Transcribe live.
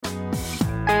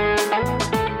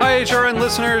HRN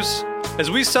listeners.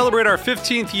 As we celebrate our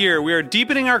 15th year, we are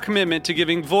deepening our commitment to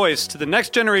giving voice to the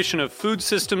next generation of food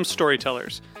systems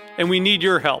storytellers, and we need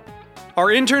your help. Our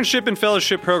internship and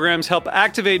fellowship programs help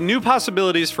activate new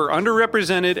possibilities for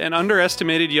underrepresented and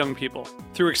underestimated young people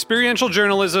through experiential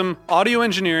journalism, audio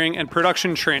engineering, and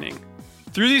production training.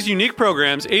 Through these unique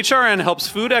programs, HRN helps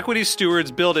food equity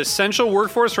stewards build essential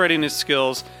workforce readiness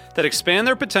skills that expand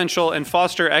their potential and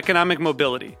foster economic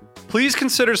mobility. Please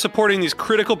consider supporting these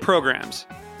critical programs.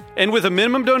 And with a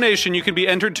minimum donation, you can be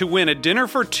entered to win a dinner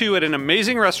for two at an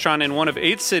amazing restaurant in one of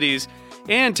 8 cities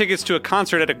and tickets to a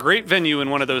concert at a great venue in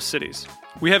one of those cities.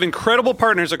 We have incredible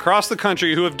partners across the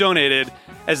country who have donated,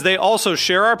 as they also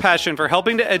share our passion for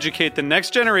helping to educate the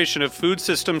next generation of food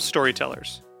systems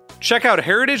storytellers. Check out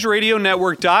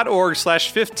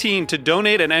heritageradionetwork.org/15 to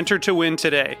donate and enter to win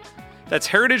today. That's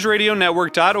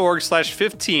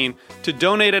heritageradionetwork.org/15 to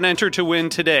donate and enter to win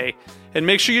today. And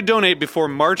make sure you donate before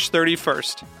March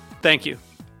 31st. Thank you.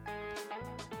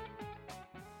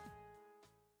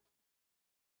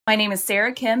 My name is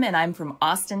Sarah Kim, and I'm from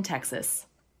Austin, Texas.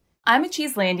 I'm a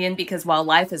Cheeselandian because while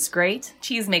life is great,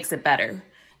 cheese makes it better.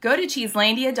 Go to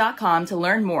cheeselandia.com to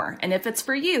learn more, and if it's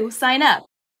for you, sign up.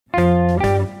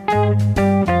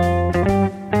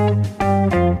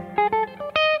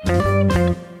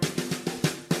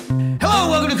 Hello,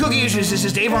 welcome to Cooking Issues. This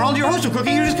is Dave Arnold, your host of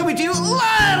Cooking Issues, coming to you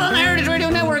live on the Heritage Radio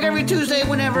Network every Tuesday,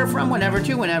 from whenever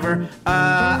to whenever.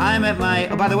 I'm at my.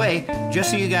 Oh, by the way,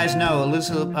 just so you guys know,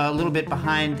 a little bit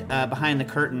behind the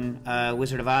curtain,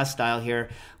 Wizard of Oz style here.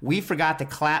 We forgot to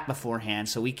clap beforehand,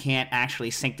 so we can't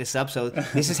actually sync this up. So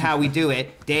this is how we do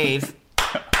it, Dave.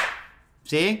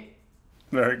 See?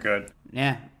 Very good.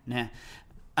 Yeah.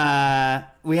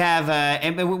 We have,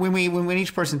 and when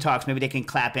each person talks, maybe they can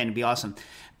clap in. It'd be awesome.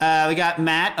 We got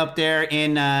Matt up there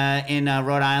in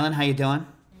Rhode Island. How you doing?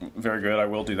 Very good. I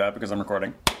will do that because I'm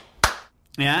recording.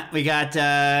 Yeah, we got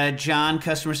John,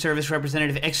 customer service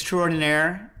representative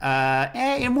extraordinaire.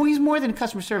 He's more than a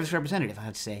customer service representative, I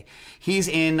have to say. He's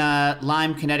in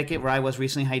Lyme, Connecticut, where I was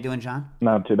recently. How you doing, John?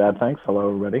 Not too bad, thanks. Hello,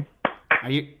 everybody. Are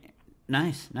you?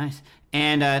 Nice.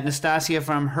 And Nastasia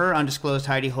from her undisclosed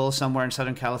hidey hole somewhere in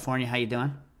Southern California. How you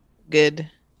doing?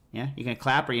 Good. Yeah? You gonna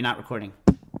clap or are you not recording?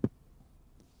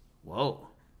 Whoa.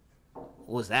 What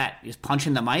was that? You just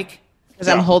punching the mic? Because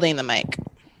I'm holding the mic.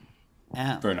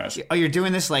 Yeah. Very nice. Oh, you're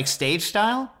doing this like stage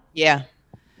style? Yeah.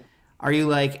 Are you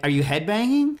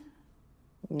headbanging?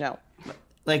 No.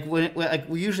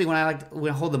 Usually when I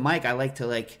hold the mic, I like to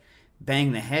like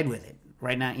bang the head with it.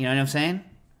 Right now, you know what I'm saying?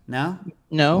 No?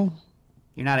 No.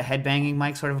 You're not a headbanging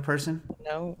mic sort of a person?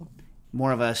 No.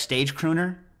 More of a stage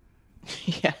crooner?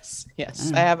 Yes.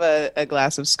 I have a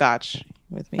glass of scotch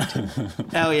with me too.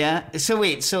 Oh yeah. So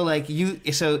wait. So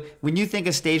when you think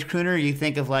of stage crooner, you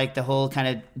think of like the whole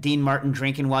kind of Dean Martin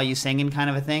drinking while you singing kind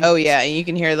of a thing. Oh yeah, and you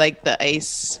can hear like the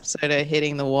ice sort of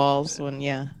hitting the walls when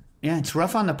Yeah, it's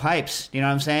rough on the pipes. You know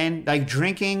what I'm saying? Like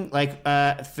drinking. Like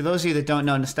for those of you that don't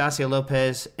know, Nastasia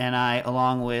Lopez and I,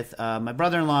 along with my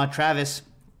brother-in-law Travis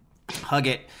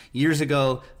Huggett, years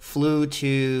ago flew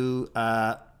to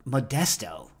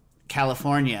Modesto,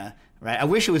 California. Right, I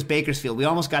wish it was Bakersfield. We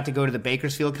almost got to go to the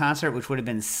Bakersfield concert, which would have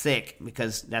been sick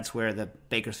because that's where the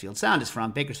Bakersfield sound is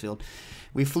from, Bakersfield.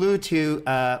 We flew to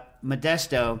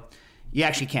Modesto. You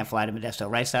actually can't fly to Modesto,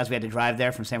 right, Stas? We had to drive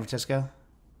there from San Francisco?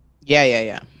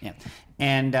 Yeah.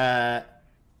 And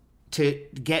to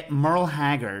get Merle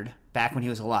Haggard, back when he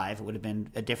was alive, it would have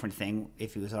been a different thing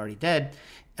if he was already dead,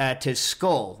 to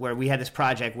Skull, where we had this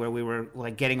project where we were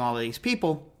like getting all of these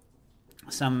people,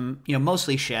 some,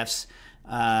 mostly chefs,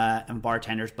 and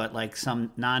bartenders, but like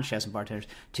some non-chefs and bartenders,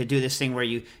 to do this thing where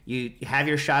you have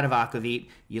your shot of aquavit,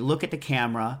 you look at the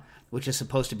camera, which is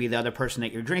supposed to be the other person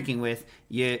that you're drinking with,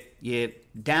 you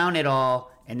down it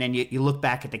all, and then you look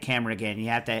back at the camera again. You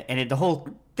have to, and the whole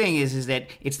thing is that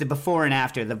it's the before and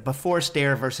after, the before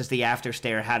stare versus the after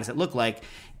stare. How does it look like?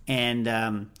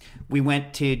 And we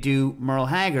went to do Merle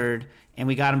Haggard, and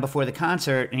we got him before the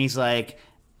concert, and he's like,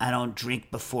 I don't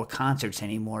drink before concerts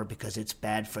anymore because it's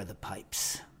bad for the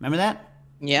pipes. Remember that?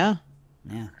 Yeah.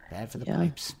 Yeah, bad for the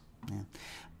pipes. Yeah.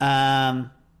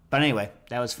 But anyway,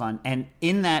 that was fun. And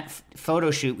in that photo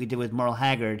shoot we did with Merle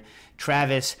Haggard,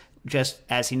 Travis, just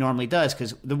as he normally does,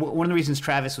 because one of the reasons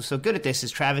Travis was so good at this is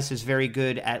Travis is very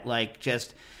good at like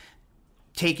just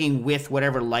taking with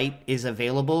whatever light is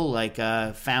available, like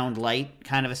found light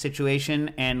kind of a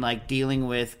situation, and like dealing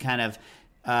with kind of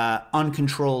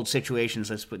uncontrolled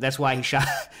situations. That's why he shot.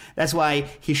 That's why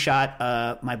he shot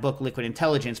my book Liquid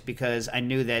Intelligence, because I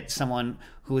knew that someone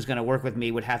who was going to work with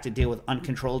me would have to deal with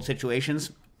uncontrolled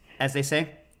situations, as they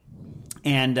say.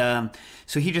 And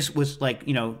so he just was like,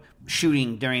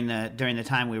 shooting during the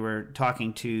time we were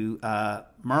talking to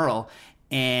Merle,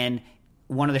 and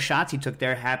one of the shots he took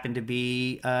there happened to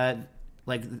be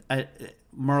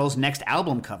Merle's next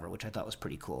album cover, which I thought was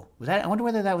pretty cool. I wonder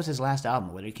whether that was his last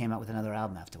album, or whether he came out with another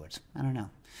album afterwards. I don't know.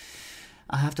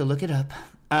 I'll have to look it up.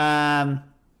 All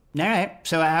right.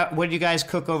 So, what did you guys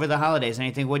cook over the holidays?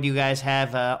 Anything? What do you guys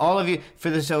have? All of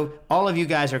you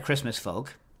guys are Christmas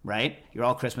folk, right? You're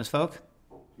all Christmas folk.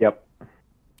 Yep.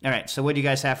 All right. So, what do you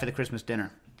guys have for the Christmas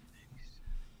dinner?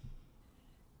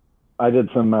 I did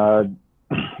some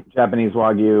Japanese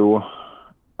Wagyu,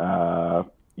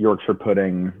 Yorkshire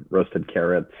pudding, roasted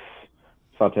carrots,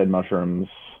 sautéed mushrooms.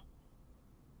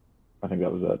 I think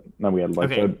that was it. Then we had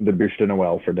the bûche de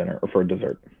Noël for dinner or for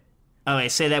dessert. Oh, wait,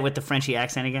 say that with the Frenchy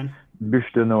accent again.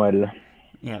 Bûche de Noël.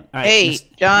 Yeah. All right. Hey,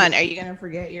 John, are you going to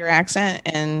forget your accent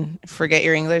and forget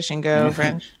your English and go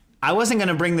French? I wasn't going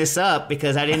to bring this up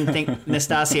because I didn't think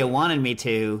Nastasia wanted me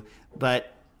to,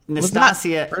 but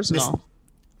Nastasia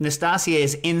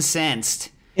is incensed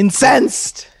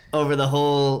over the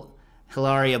whole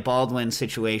Hilaria Baldwin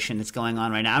situation that's going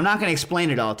on right now. I'm not going to explain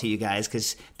it all to you guys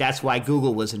because that's why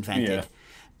Google was invented.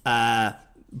 Yeah.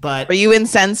 But are you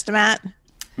incensed, Matt?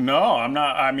 No, I'm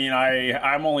not. I mean,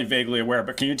 I'm only vaguely aware,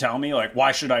 but can you tell me,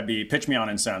 why should I be, pitch me on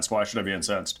incensed? Why should I be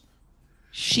incensed?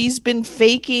 She's been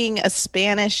faking a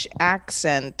Spanish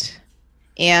accent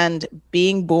and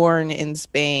being born in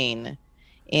Spain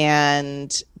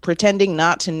and pretending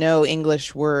not to know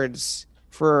English words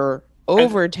for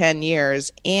over 10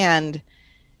 years. And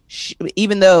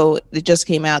even though it just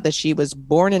came out that she was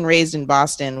born and raised in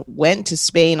Boston, went to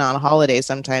Spain on holiday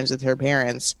sometimes with her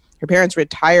parents. Her parents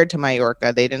retired to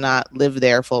Mallorca. They did not live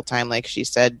there full time like she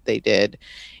said they did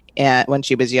when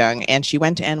she was young. And she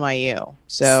went to NYU.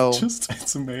 So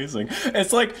it's amazing.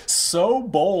 It's so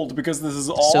bold because this is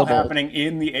all happening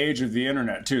in the age of the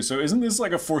internet too. So isn't this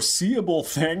a foreseeable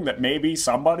thing that maybe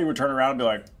somebody would turn around and be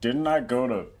like, didn't I go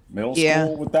to middle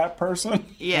school with that person?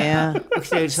 Yeah.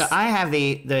 So I have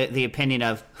the opinion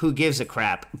of who gives a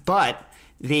crap. But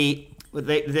the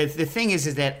thing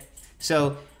is that,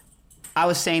 so I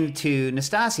was saying to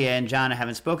Nastasia, and John, I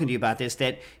haven't spoken to you about this,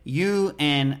 that you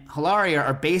and Hilaria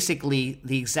are basically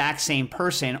the exact same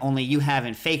person, only you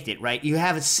haven't faked it, right? You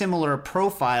have a similar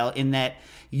profile in that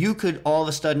you could all of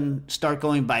a sudden start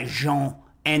going by Jean,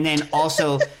 and then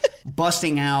also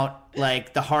busting out the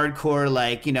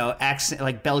hardcore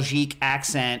accent, Belgique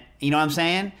accent, you know what I'm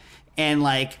saying? And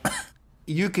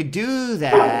you could do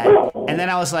that, and then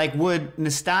I was like, would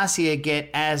Nastasia get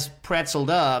as pretzeled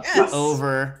up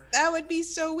over? That would be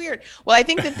so weird. Well, I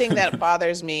think the thing that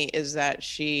bothers me is that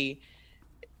she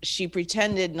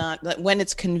pretended when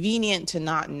it's convenient to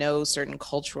not know certain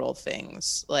cultural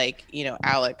things,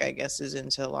 Alec, I guess, is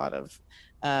into a lot of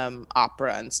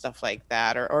opera and stuff like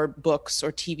that, or books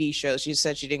or TV shows. She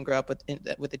said she didn't grow up with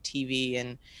a TV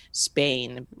in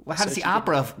Spain. Well, how does the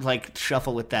opera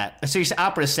shuffle with that? So you say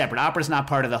opera is separate. Opera is not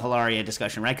part of the Hilaria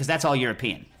discussion, right? Because that's all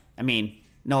European. I mean,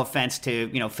 no offense to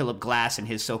Philip Glass and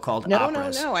his so-called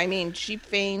operas. No. I mean, she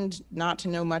feigned not to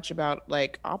know much about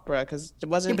opera because it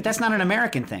wasn't. Yeah, but that's not an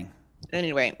American thing.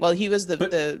 Anyway, well, he was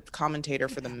the commentator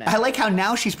for the Met. I like how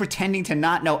now she's pretending to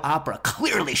not know opera.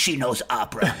 Clearly she knows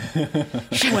opera.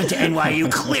 She went to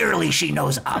NYU. Clearly she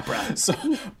knows opera.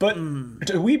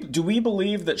 Do we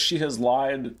believe that she has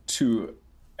lied to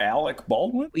Alec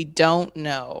Baldwin? We don't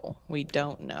know. There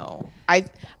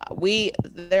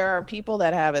are people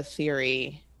that have a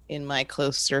theory in my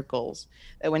close circles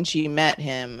that when she met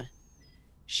him,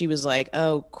 she was like,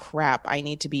 oh, crap, I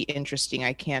need to be interesting.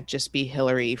 I can't just be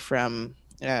Hillary from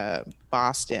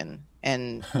Boston.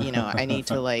 And, I need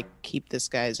to, keep this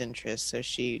guy's interest. So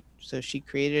she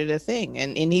created a thing.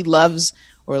 And he loved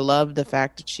the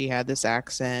fact that she had this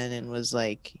accent and was,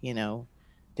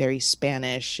 very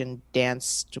Spanish and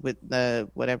danced with the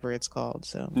whatever it's called.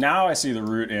 So now I see the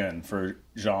root in for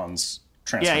Jean's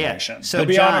transformation. Yeah. So they'll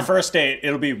be John, on a first date.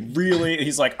 It'll be really.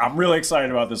 He's like, I'm really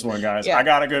excited about this one, guys. Yeah. I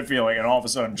got a good feeling, and all of a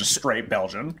sudden, just straight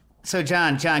Belgian. So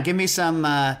John, give me some.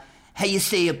 How you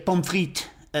say pommes frites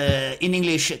in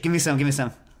English? Give me some.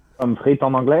 Pommes frites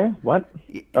en anglais? What?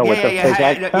 Oh, with the fake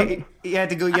accent? You have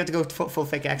to go full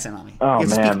fake accent on me. Oh, you have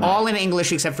to man. speak all in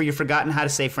English except for you've forgotten how to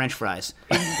say French fries.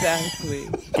 Exactly.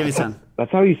 Give me some.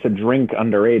 That's how I used to drink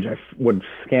underage. I would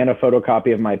scan a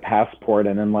photocopy of my passport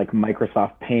and then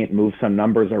Microsoft Paint move some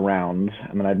numbers around.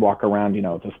 And then I'd walk around,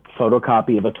 this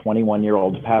photocopy of a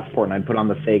 21-year-old's passport, and I'd put on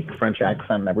the fake French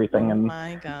accent and everything. And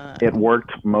my God. It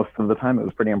worked most of the time. It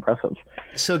was pretty impressive.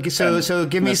 So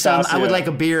give me some. I would like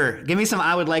a beer. Give me some.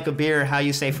 I would like a beer. How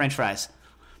you say French fries?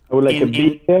 I would like a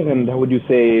beer, and how would you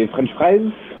say French fries?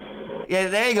 Yeah,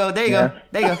 there you go. There you go.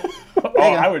 There you go.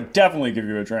 I would definitely give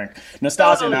you a drink.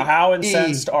 Nastasia, now how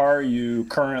incensed are you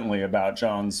currently about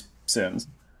John's sins?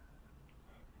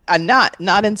 Not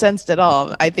incensed at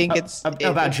all. I think it's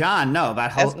about John. No,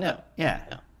 about how. No. Yeah.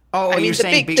 Oh, you're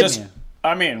saying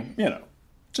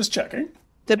just checking.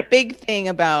 The big thing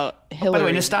about Hillary. By the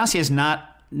way,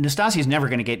 Nastasia's never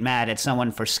going to get mad at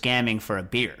someone for scamming for a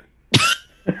beer.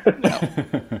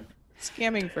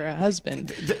 Scamming for a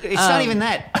husband. It's not even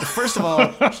that. First of all,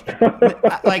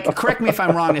 like, correct me if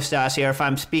I'm wrong, Nastasia, or if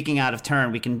I'm speaking out of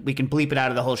turn. We can bleep it out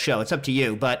of the whole show. It's up to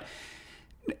you. But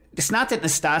it's not that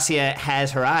Nastasia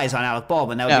has her eyes on Alec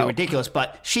Baldwin. That would be ridiculous.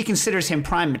 But she considers him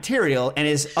prime material and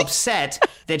is upset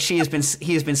that he has been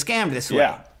scammed this way.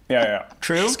 Yeah.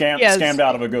 True? Scammed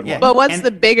out of a good one. But what's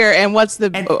the bigger and what's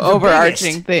the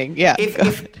overarching thing? Yeah.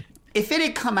 If it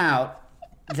had come out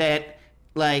that,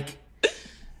 like,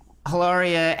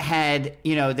 Hilaria had,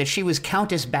 that she was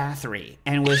Countess Bathory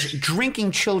and was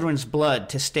drinking children's blood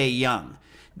to stay young,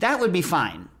 that would be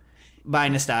fine by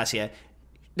Nastasia.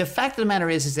 The fact of the matter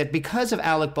is that because of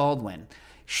Alec Baldwin,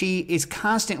 she is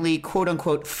constantly, quote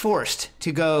unquote, forced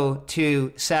to go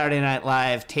to Saturday Night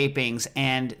Live tapings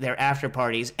and their after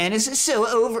parties, and is so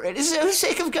over it, is so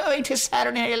sick of going to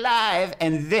Saturday Night Live,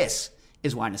 and this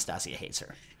is why Nastasia hates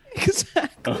her.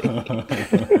 Exactly.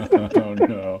 Oh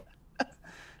no.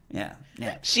 Yeah.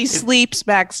 She sleeps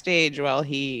backstage while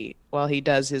he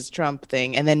does his Trump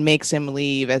thing, and then makes him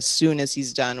leave as soon as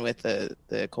he's done with the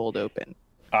cold open.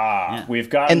 We've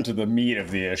gotten to the meat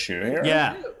of the issue here.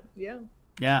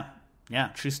 Yeah.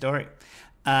 True story.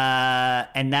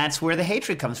 And that's where the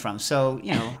hatred comes from. So,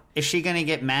 is she going to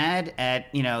get mad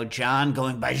at, John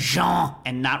going by Jean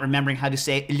and not remembering how to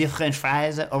say le French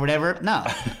fries or whatever? No,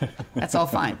 that's all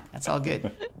fine. That's all good.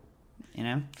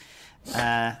 Anyways,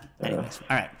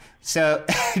 all right. So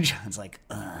John's like,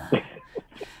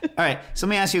 All right. So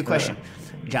let me ask you a question,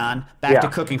 John. Back to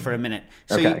cooking for a minute.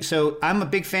 So, so I'm a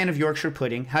big fan of Yorkshire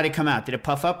pudding. How did it come out? Did it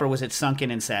puff up or was it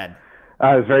sunken and sad?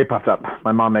 It was very puffed up.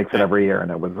 My mom makes it every year, and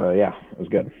it was it was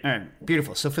good. All right,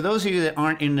 beautiful. So for those of you that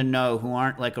aren't in the know, who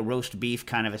aren't like a roast beef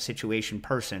kind of a situation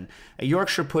person, a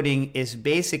Yorkshire pudding is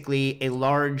basically a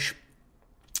large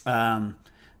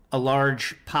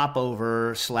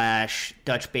popover /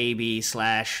 Dutch baby /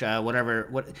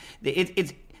 whatever.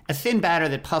 It's a thin batter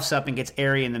that puffs up and gets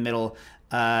airy in the middle,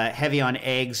 heavy on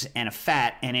eggs and a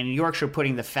fat. And in Yorkshire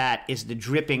pudding, the fat is the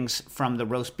drippings from the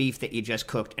roast beef that you just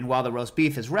cooked. And while the roast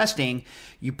beef is resting,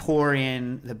 you pour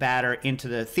in the batter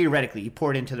theoretically, you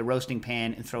pour it into the roasting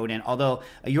pan and throw it in. Although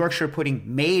a Yorkshire pudding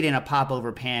made in a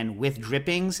popover pan with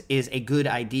drippings is a good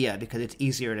idea because it's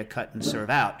easier to cut and serve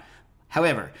out.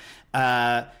 However,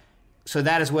 so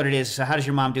that is what it is. So how does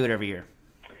your mom do it every year?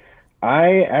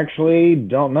 I actually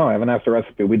don't know. I haven't asked the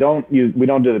recipe. We don't do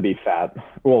the beef fat.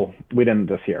 Well, we didn't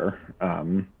this year.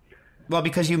 Well,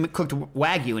 because you cooked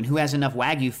Wagyu, and who has enough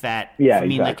Wagyu fat? Yeah,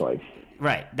 exactly.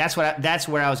 Right. That's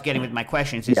where I was getting with my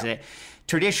questions. Is that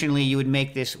traditionally you would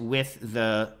make this with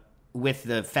the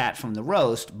fat from the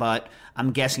roast, but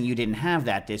I'm guessing you didn't have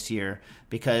that this year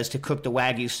because to cook the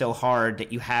Wagyu so hard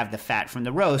that you have the fat from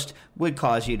the roast would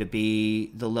cause you to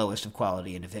be the lowest of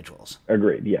quality individuals.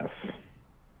 Agreed. Yes.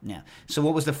 Yeah. So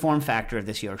what was the form factor of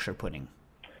this Yorkshire pudding?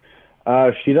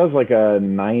 She does like a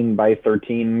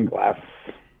 9x13 glass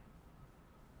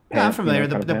pan. I'm familiar.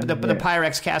 The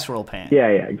Pyrex casserole pan. Yeah,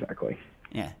 exactly.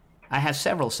 Yeah. I have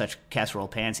several such casserole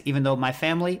pans, even though my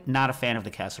family, not a fan of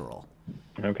the casserole.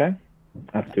 Okay.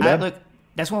 That's too bad. Look,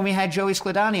 that's when we had Joey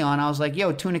Skladani on. I was like,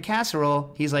 yo, tuna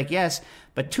casserole. He's like, yes,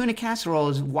 but tuna casserole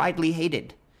is widely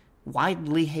hated.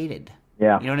 Widely hated.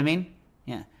 Yeah. You know what I mean?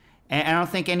 Yeah. And I don't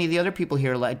think any of the other people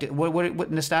here like.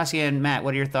 What Nastasia and Matt,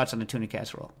 what are your thoughts on the tuna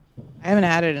casserole? I haven't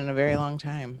had it in a very long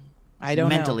time. I don't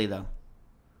Mentally, know.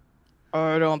 though.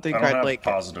 I don't think I don't I'd have like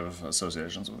positive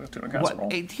associations with the tuna casserole.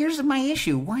 Here's my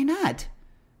issue. Why not?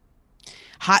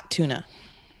 Hot tuna.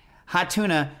 Hot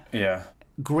tuna. Yeah.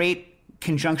 Great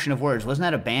conjunction of words. Wasn't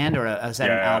that a band or is that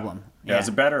an album? Yeah, it's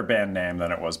a better band name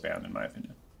than it was band, in my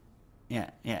opinion. Yeah.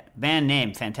 Band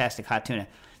name, fantastic, hot tuna.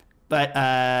 But,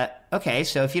 okay,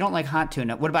 so if you don't like hot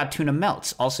tuna, what about tuna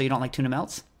melts? Also, you don't like tuna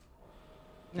melts?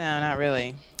 No, not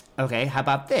really. Okay, how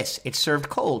about this? It's served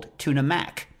cold, tuna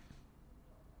mac.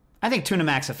 I think tuna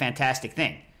mac's a fantastic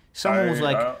thing. Someone was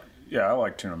like... I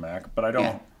like tuna mac, but I don't...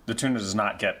 Yeah. The tuna does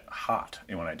not get hot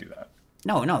when I do that.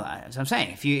 No, that's what I'm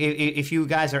saying. If you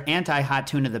guys are anti-hot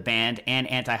tuna the band and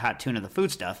anti-hot tuna the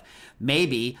foodstuff,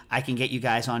 maybe I can get you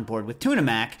guys on board with tuna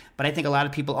mac, but I think a lot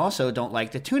of people also don't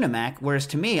like the tuna mac, whereas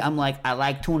to me, I'm like, I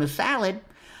like tuna salad,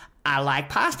 I like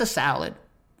pasta salad,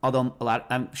 although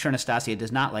I'm sure Nastasia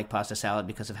does not like pasta salad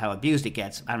because of how abused it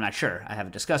gets. I'm not sure. I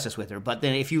haven't discussed this with her. But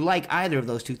then if you like either of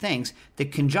those two things, the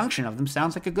conjunction of them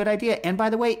sounds like a good idea. And by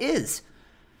the way, is.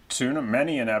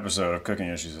 Many an episode of Cooking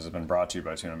Issues has been brought to you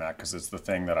by Tuna Mac because it's the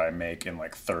thing that I make in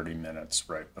like 30 minutes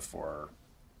right before,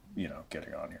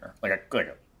 getting on here. Like a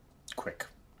quick,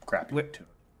 crappy tuna.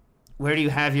 Where do you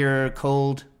have your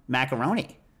cold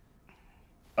macaroni?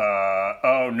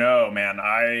 Oh no, man!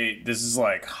 This is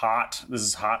hot. This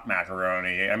is hot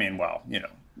macaroni. I mean, well,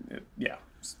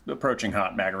 it's approaching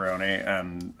hot macaroni,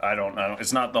 and I don't.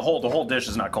 It's not the whole dish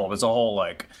is not cold. It's a whole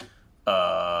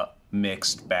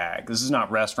mixed bag. This is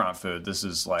not restaurant food. This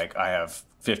is I have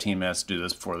 15 minutes to do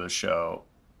this before the show.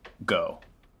 Go.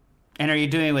 And are you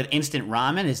doing it with instant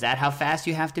ramen? Is that how fast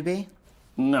you have to be?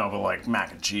 No, but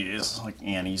mac and cheese, like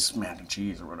Annie's mac and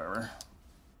cheese or whatever.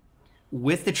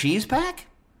 With the cheese pack?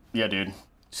 Yeah, dude.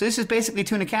 So this is basically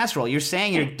tuna casserole. You're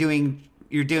saying you're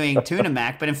doing tuna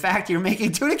mac, but in fact you're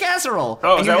making tuna casserole.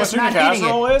 Oh, is that what tuna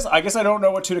casserole is? I guess I don't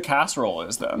know what tuna casserole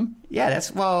is then. Yeah,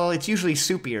 it's usually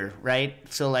soupier, right?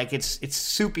 So it's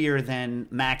soupier than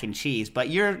mac and cheese, but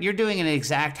you're doing it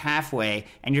exact halfway,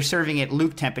 and you're serving it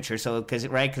Luke temperature. So because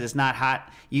it's not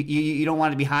hot, you don't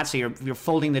want it to be hot, so you're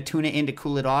folding the tuna in to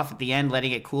cool it off at the end,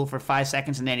 letting it cool for 5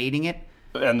 seconds, and then eating it.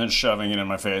 And then shoving it in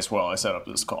my face while I set up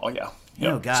this call. Yeah.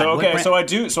 Oh God. So I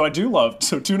do love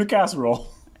tuna casserole.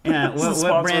 Yeah.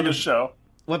 What brand of show?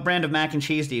 What brand of mac and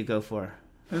cheese do you go for?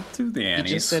 Do the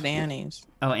Annie's. You just said Annie's.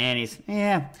 Oh, Annie's.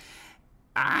 Yeah.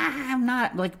 I'm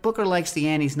not Booker likes the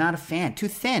Annie's. Not a fan. Too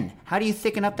thin. How do you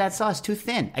thicken up that sauce? Too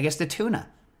thin. I guess the tuna.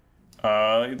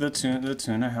 The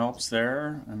tuna helps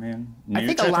there. I mean, I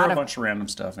think throw a bunch of random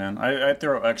stuff in. I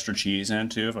throw extra cheese in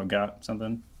too if I've got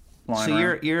something. So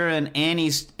you're an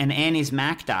Annie's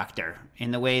Mac doctor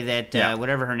in the way that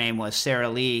whatever her name was, Sarah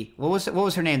Lee. What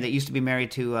was her name that used to be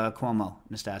married to Cuomo,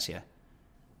 Nastasia?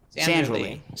 Sandra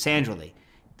Lee.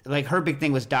 Her big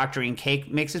thing was doctoring cake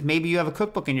mixes. Maybe you have a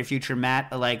cookbook in your future,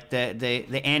 Matt, like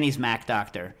the Annie's Mac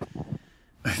doctor.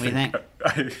 What do you think?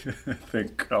 I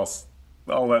think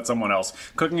I'll let someone else.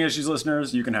 Cooking Issues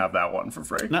listeners, you can have that one for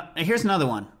free. Now, here's another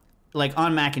one.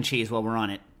 On mac and cheese while we're on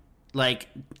it.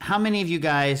 How many of you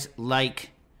guys like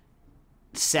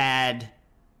sad,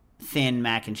 thin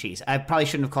mac and cheese? I probably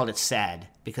shouldn't have called it sad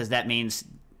because that means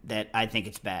that I think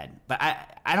it's bad. But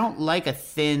I don't like a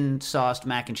thin sauced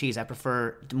mac and cheese. I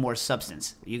prefer more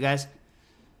substance. You guys?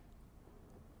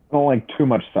 I don't like too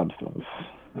much substance.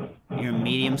 You're a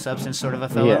medium substance sort of a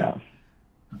fellow? Yeah.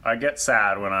 I get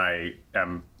sad when I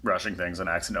am rushing things and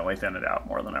accidentally thin it out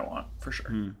more than I want, for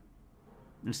sure.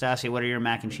 Nastasia, what are your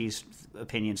mac and cheese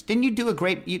opinions? Didn't you do a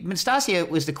great... Nastasia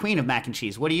was the queen of mac and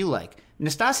cheese. What do you like?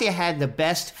 Nastasia had the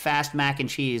best fast mac and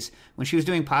cheese when she was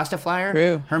doing Pasta Flyer.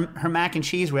 True. Her mac and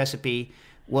cheese recipe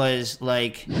was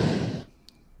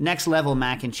next level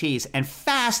mac and cheese and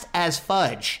fast as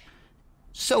fudge.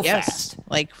 So fast.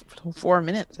 4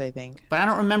 minutes, I think. But I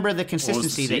don't remember the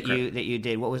consistency the that you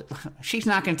did. What was? She's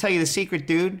not going to tell you the secret,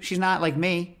 dude. She's not like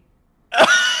me.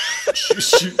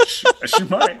 She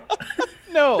might.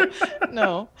 No.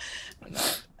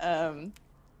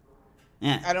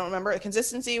 Yeah. I don't remember.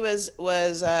 Consistency was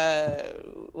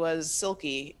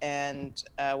silky and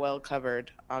well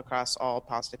covered across all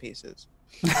pasta pieces.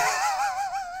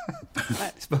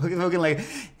 Spoken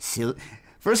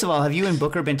First of all, have you and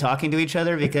Booker been talking to each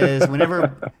other? Because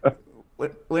whenever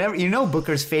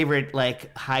Booker's favorite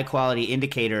high quality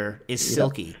indicator is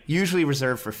silky, usually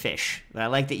reserved for fish. But I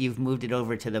like that you've moved it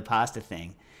over to the pasta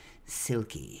thing.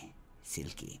 Silky.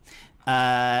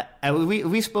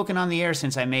 We've spoken on the air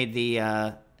since I made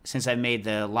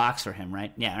the locks for him,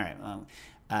 right? Yeah. All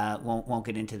right. Won't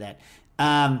get into that.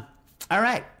 All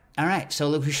right.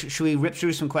 So should we rip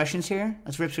through some questions here?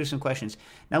 Let's rip through some questions.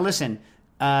 Now listen.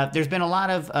 There's been a lot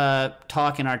of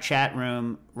talk in our chat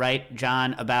room, right,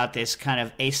 John, about this kind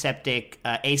of aseptic,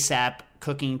 ASAP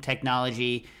cooking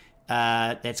technology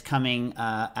that's coming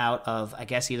out of, I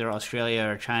guess, either Australia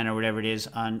or China or whatever it is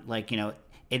on,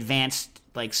 advanced,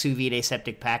 sous vide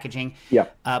aseptic packaging. Yeah.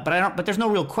 But there's no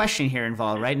real question here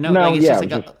involved, right? It's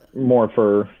just more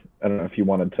for, I don't know if you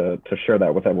wanted to share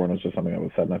that with everyone. It's just something that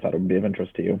was said, and I thought it would be of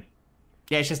interest to you.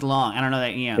 Yeah, it's just long. I don't know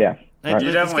that, Yeah. Right.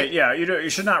 You definitely, you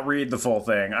should not read the full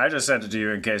thing. I just sent it to you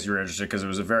in case you were interested because it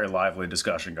was a very lively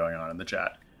discussion going on in the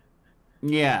chat.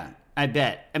 Yeah, I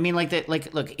bet. I mean,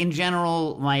 look, in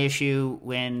general, my issue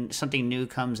when something new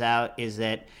comes out is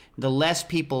that the less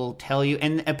people tell you,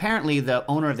 and apparently the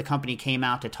owner of the company came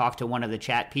out to talk to one of the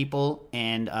chat people,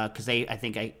 and because I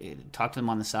think I talked to them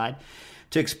on the side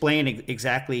to explain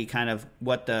exactly kind of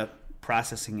what the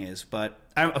processing is, but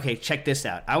Okay, check this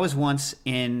out. I was once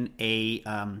in a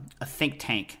think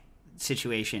tank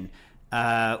situation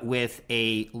with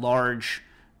a large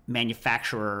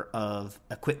manufacturer of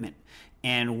equipment,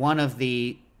 and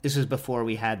this was before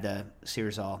we had the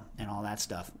Searsall and all that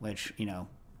stuff, which,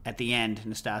 at the end,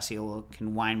 Nastasia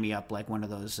can wind me up like one of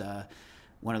those.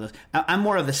 I'm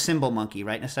more of the cymbal monkey,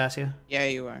 right, Nastasia? Yeah,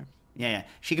 you are. Yeah.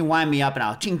 She can wind me up, and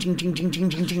I'll ching ching ching ching ching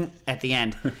ching ching at the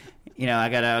end. I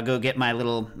gotta go get my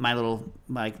little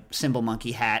cymbal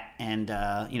monkey hat, and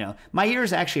my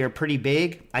ears actually are pretty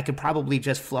big. I could probably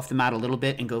just fluff them out a little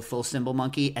bit and go full cymbal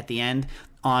monkey at the end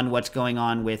on what's going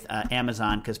on with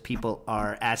Amazon, because people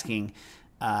are asking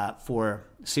for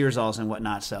Searsalls and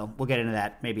whatnot. So we'll get into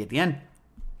that maybe at the end.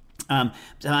 So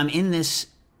I'm in this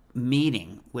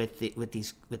meeting with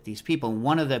these people.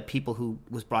 One of the people who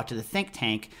was brought to the think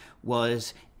tank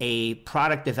was a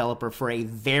product developer for a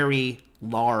very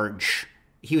large,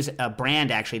 he was a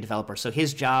brand actually developer. So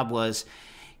his job was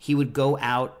he would go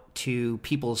out to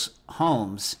people's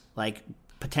homes, like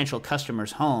potential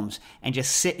customers' homes, and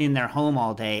just sit in their home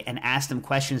all day and ask them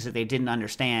questions that they didn't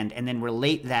understand, and then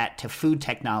relate that to food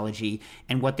technology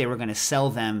and what they were going to sell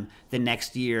them the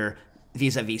next year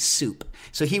vis-a-vis soup.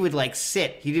 So he would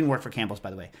sit, he didn't work for Campbell's, by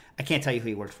the way. I can't tell you who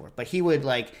he worked for, but he would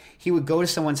go to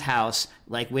someone's house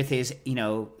with his,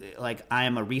 I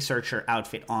am a researcher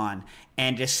outfit on,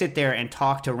 and just sit there and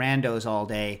talk to randos all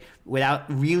day without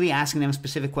really asking them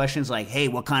specific questions like, hey,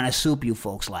 what kind of soup you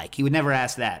folks like? He would never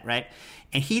ask that, right?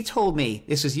 And he told me,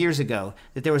 this was years ago,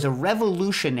 that there was a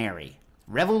revolutionary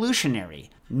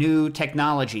new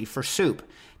technology for soup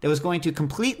that was going to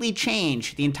completely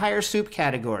change the entire soup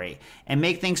category and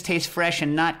make things taste fresh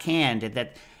and not canned,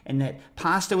 and that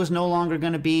pasta was no longer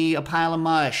going to be a pile of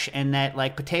mush, and that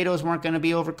potatoes weren't going to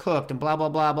be overcooked, and blah, blah,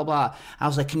 blah, blah, blah. I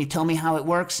was like, can you tell me how it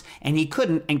works? And he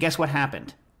couldn't, and guess what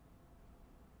happened?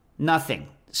 Nothing.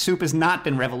 Soup has not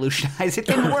been revolutionized. It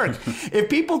didn't work. If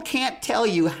people can't tell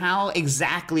you how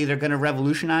exactly they're going to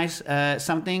revolutionize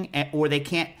something, or they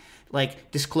can't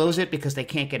disclose it because they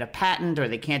can't get a patent, or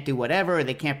they can't do whatever, or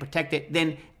they can't protect it,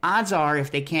 then odds are, if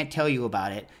they can't tell you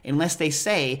about it, unless they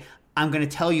say, I'm going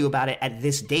to tell you about it at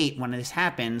this date when this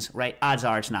happens, right, odds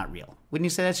are it's not real. Wouldn't you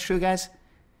say that's true, guys?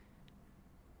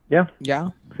 Yeah.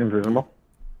 For Seems reasonable.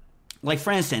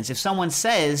 instance, if someone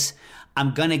says,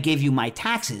 I'm going to give you my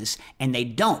taxes, and they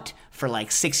don't for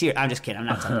 6 years. I'm just kidding. I'm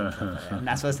not talking. I'm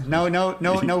not supposed to.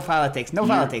 No politics. No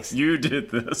politics. You did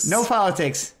this. No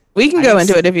politics. We can go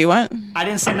into it if you want. I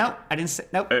didn't say no.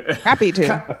 Nope. Happy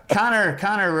to.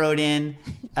 Connor wrote in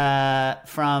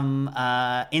from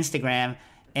Instagram,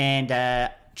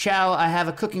 and Chow, I have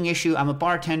a cooking issue. I'm a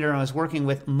bartender and I was working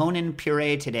with Monin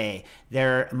Puree today.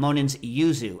 They're Monin's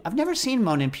yuzu. I've never seen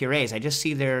Monin purees. I just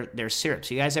see their syrups.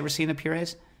 You guys ever seen the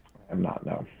purees? I have not,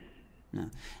 no. No.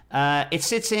 It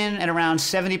sits in at around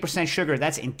 70% sugar.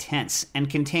 That's intense. And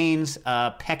contains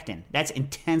pectin. That's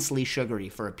intensely sugary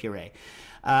for a puree.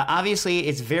 Obviously,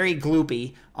 it's very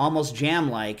gloopy, almost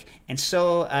jam-like, and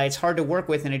so it's hard to work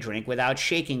with in a drink without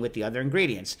shaking with the other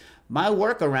ingredients. My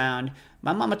workaround,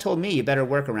 my mama told me you better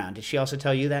work around. Did she also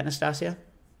tell you that, Nastasia?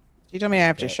 She told me I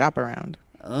have to shop around.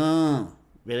 Oh,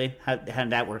 really? How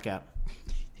did that work out?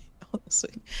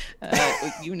 Honestly,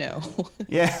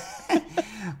 Yeah.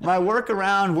 My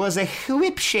workaround was a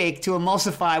whip shake to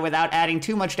emulsify without adding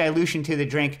too much dilution to the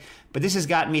drink. But this has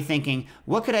gotten me thinking,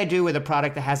 what could I do with a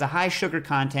product that has a high sugar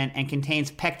content and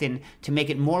contains pectin to make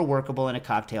it more workable in a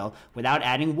cocktail without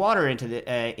adding water into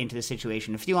the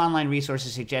situation? A few online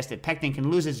resources suggest that pectin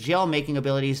can lose its gel-making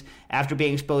abilities after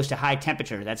being exposed to high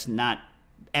temperature. That's not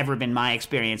ever been my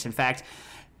experience. In fact,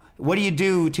 what do you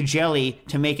do to jelly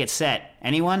to make it set?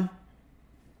 Anyone?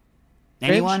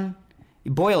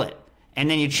 You boil it, and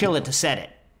then you chill it to set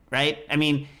it, right? I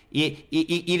mean,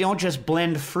 you don't just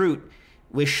blend fruit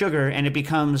with sugar and it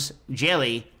becomes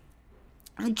jelly.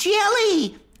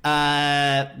 Jelly!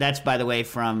 That's, by the way,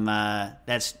 from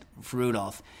that's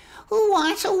Rudolph. Who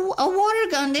wants a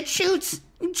water gun that shoots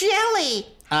jelly?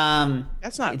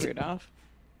 That's not Rudolph.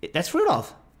 That's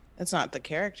Rudolph. That's not the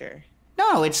character.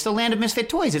 No, it's the Land of Misfit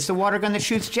Toys. It's the water gun that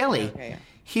shoots jelly. Okay, yeah.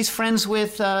 He's friends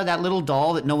with that little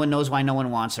doll that no one knows why no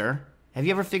one wants her. Have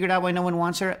you ever figured out why no one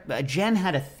wants her? Jen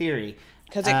had a theory.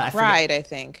 Because it cried, I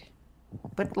think.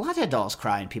 But lots of dolls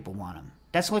cry and people want them.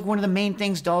 That's one of the main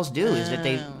things dolls do is that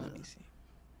they... Let me see.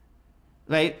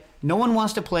 Right? No one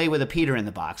wants to play with a Peter in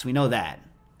the box. We know that.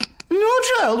 No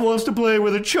child wants to play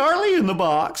with a Charlie in the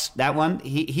box. That one,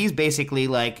 he's basically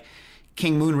like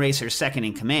King Moonracer's second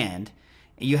in command.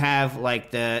 You have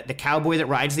the cowboy that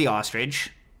rides the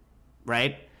ostrich,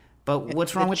 right? But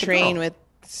what's wrong with the train girl? with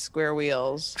square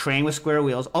wheels? Train with square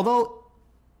wheels. Although,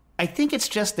 I think it's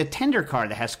just the tender car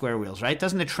that has square wheels, right?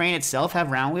 Doesn't the train itself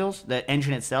have round wheels? The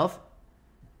engine itself?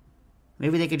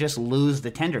 Maybe they could just lose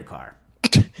the tender car.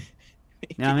 You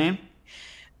know what I mean?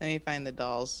 Let me find the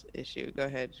dolls issue. Go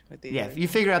ahead with the. Yeah, you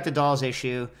figure out the dolls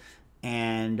issue,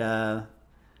 and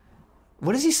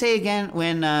what does he say again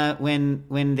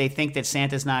when they think that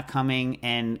Santa's not coming?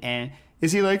 And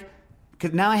is he like?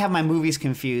 Because now I have my movies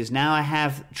confused. Now I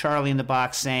have Charlie in the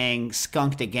Box saying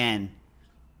 "skunked again."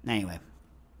 Anyway,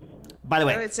 by the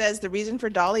way, it says the reason for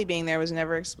Dolly being there was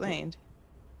never explained.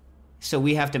 So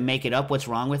we have to make it up. What's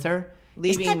wrong with her?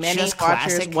 Leaving many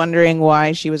watchers wondering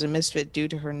why she was a misfit due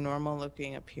to her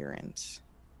normal-looking appearance.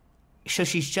 So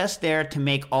she's just there to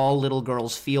make all little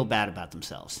girls feel bad about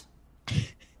themselves.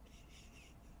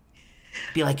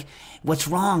 Be like, what's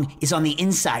wrong is on the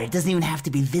inside. It doesn't even have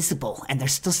to be visible, and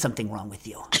there's still something wrong with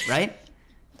you, right?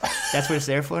 That's what it's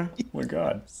there for? Oh, my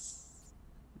God. It's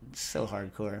so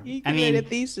hardcore. You can write a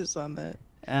thesis on that.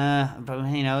 But,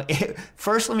 you know,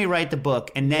 first let me write the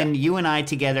book, and then you and I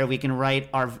together, we can write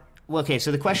our... Well, okay,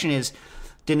 so the question is,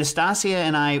 did Nastasia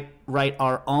and I write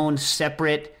our own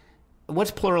separate...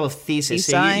 What's plural of thesis?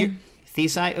 Thesi?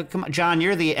 Thesi? Come on, John,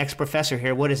 you're the ex-professor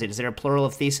here. What is it? Is there a plural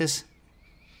of thesis?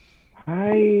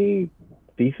 Theses?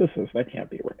 That can't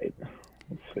be right.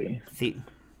 Let's see.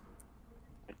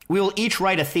 We will each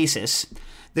write a thesis.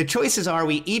 The choices are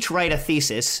we each write a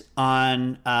thesis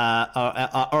on,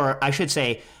 or I should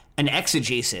say, an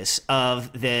exegesis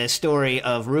of the story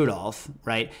of Rudolph,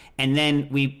 right? And then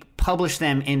we publish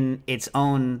them in its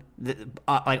own,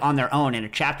 like on their own in a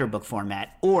chapter book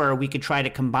format, or we could try to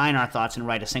combine our thoughts and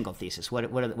write a single thesis. What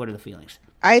are the feelings?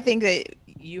 I think that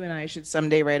you and I should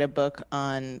someday write a book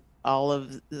on all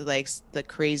of like the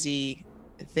crazy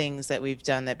things that we've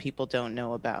done that people don't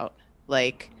know about,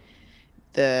 like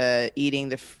the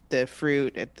eating the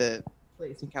fruit at the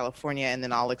place in California, and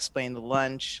then I'll explain the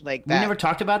lunch like that. We never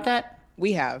talked about that?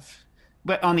 We have.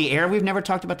 But on the air, we've never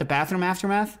talked about the bathroom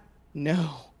aftermath?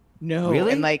 No.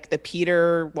 Really? And like the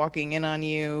Peter walking in on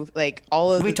you, like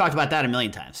all of we talked about that a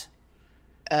million times.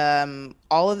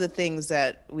 All of the things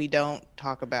that we don't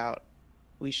talk about,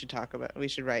 we should talk about. We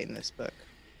should write in this book.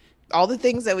 All the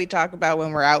things that we talk about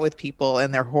when we're out with people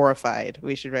and they're horrified,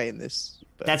 we should write in this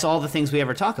book. That's all the things we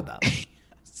ever talk about.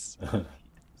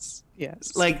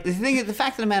 Yes. Like the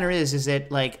fact of the matter is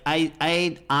that like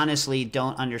I honestly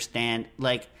don't understand,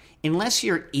 like, unless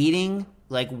you're eating,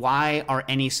 like, why are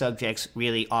any subjects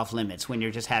really off limits when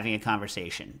you're just having a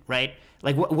conversation, right?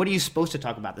 Like, what are you supposed to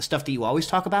talk about? The stuff that you always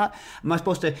talk about? Am I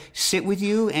supposed to sit with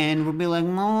you and we'll be like,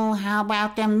 oh, how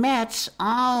about the Mets?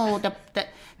 Oh, the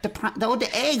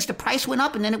eggs, the price went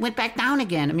up and then it went back down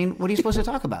again. I mean, what are you supposed to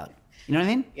talk about? You know what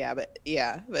I mean?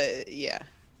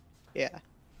 Yeah.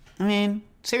 I mean,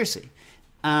 seriously.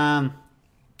 All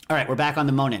right, we're back on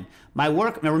the Monin. My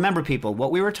work, now remember, people,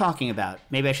 what we were talking about,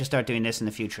 maybe I should start doing this in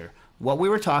the future. What we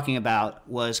were talking about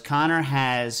was Connor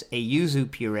has a yuzu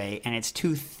puree and it's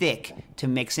too thick to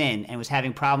mix in and was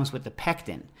having problems with the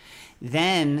pectin.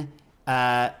 Then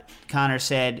Connor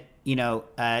said,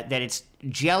 that it's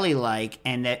jelly-like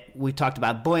and that we talked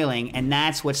about boiling, and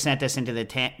that's what sent us into the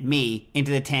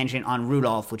tangent on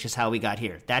Rudolph, which is how we got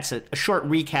here. That's a short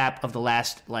recap of the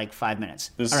last, 5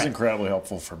 minutes. This is incredibly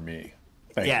helpful for me.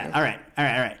 Thank you. All right.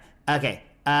 Okay.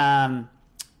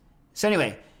 So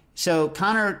anyway,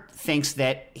 Connor thinks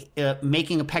that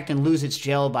making a pectin lose its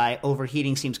gel by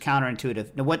overheating seems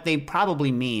counterintuitive. Now, what they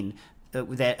probably mean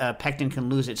that pectin can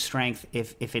lose its strength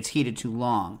if it's heated too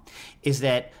long is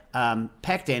that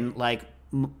pectin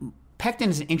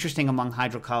is interesting among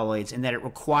hydrocolloids in that it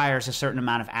requires a certain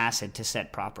amount of acid to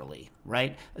set properly,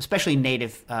 right? Especially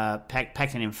native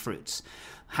pectin in fruits.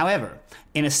 However,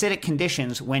 in acidic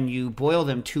conditions, when you boil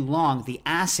them too long, the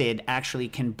acid actually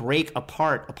can break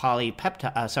apart a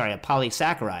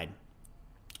polysaccharide.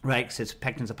 Right, since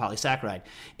pectin's a polysaccharide,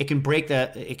 it can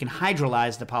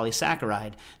hydrolyze the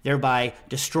polysaccharide, thereby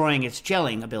destroying its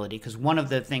gelling ability. Because one of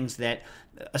the things that,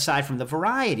 aside from the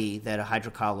variety that a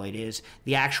hydrocolloid is,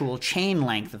 the actual chain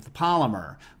length of the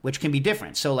polymer, which can be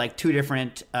different. So, like two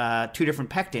different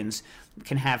pectins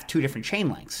can have two different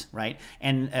chain lengths, right?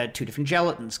 And two different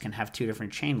gelatins can have two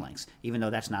different chain lengths, even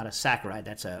though that's not a saccharide,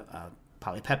 that's a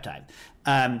polypeptide.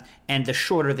 And the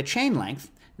shorter the chain length,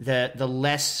 the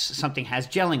less something has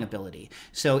gelling ability.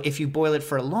 So if you boil it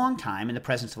for a long time in the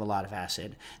presence of a lot of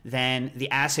acid, then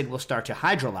the acid will start to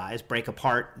hydrolyze, break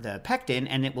apart the pectin,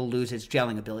 and it will lose its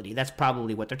gelling ability. That's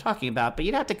probably what they're talking about, but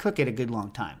you'd have to cook it a good long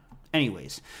time.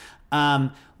 Anyways,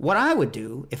 what I would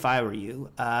do if I were you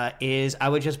is I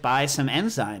would just buy some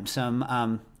enzyme,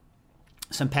 some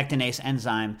some pectinase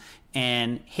enzyme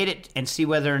and hit it and see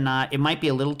whether or not it might be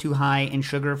a little too high in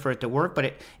sugar for it to work,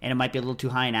 and it might be a little too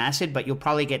high in acid, but you'll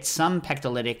probably get some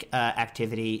pectolytic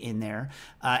activity in there,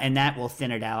 and that will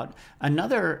thin it out.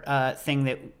 Another thing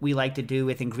that we like to do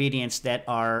with ingredients that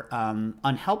are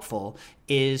unhelpful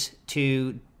is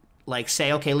to like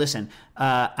say, okay, listen,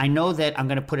 I know that I'm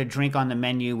going to put a drink on the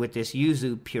menu with this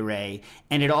yuzu puree,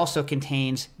 and it also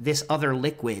contains this other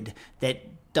liquid that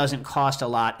doesn't cost a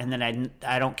lot, and then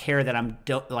I don't care that I'm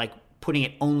putting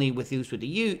it only with the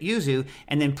yuzu,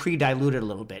 and then pre-dilute it a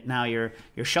little bit. Now your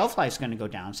shelf life is going to go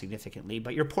down significantly,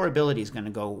 but your pourability is going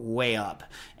to go way up.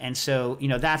 And so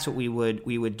that's what we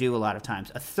would do a lot of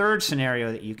times. A third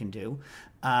scenario that you can do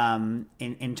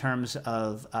in terms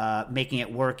of making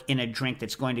it work in a drink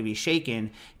that's going to be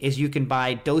shaken is you can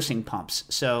buy dosing pumps.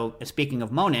 So speaking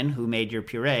of Monin, who made your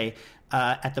puree,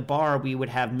 at the bar, we would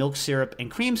have milk syrup and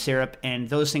cream syrup, and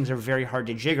those things are very hard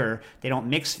to jigger. They don't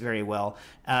mix very well.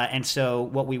 And so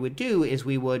what we would do is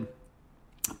we would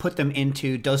put them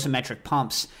into dosimetric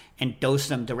pumps and dose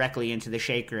them directly into the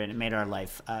shaker, and it made our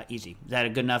life easy. Is that a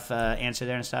good enough answer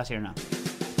there, Anastasia, or no?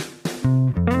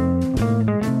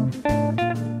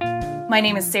 My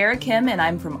name is Sarah Kim, and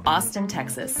I'm from Austin,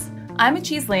 Texas. I'm a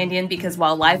Cheeselandian because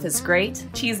while life is great,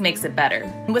 cheese makes it better.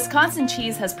 Wisconsin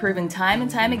cheese has proven time and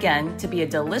time again to be a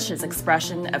delicious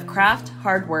expression of craft,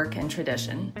 hard work, and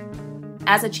tradition.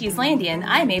 As a Cheeselandian,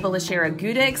 I'm able to share a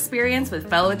Gouda experience with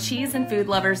fellow cheese and food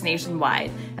lovers nationwide,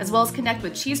 as well as connect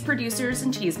with cheese producers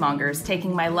and cheesemongers,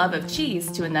 taking my love of cheese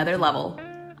to another level.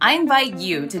 I invite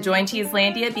you to join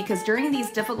Cheeselandia because during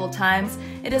these difficult times,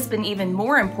 it has been even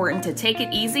more important to take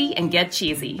it easy and get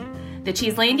cheesy. The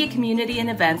Cheeselandia community and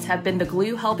events have been the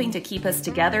glue helping to keep us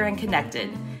together and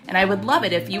connected, and I would love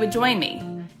it if you would join me.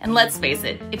 And let's face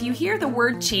it, if you hear the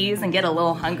word cheese and get a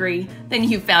little hungry, then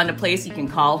you've found a place you can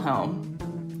call home.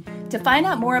 To find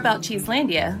out more about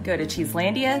Cheeselandia, go to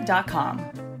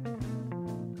cheeselandia.com.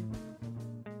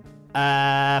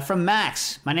 From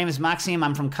Max. My name is Maxim.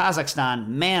 I'm from Kazakhstan.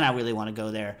 Man, I really want to go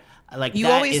there. You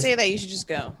always say that. You should just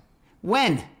go.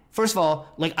 When? First of all,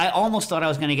 I almost thought I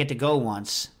was going to get to go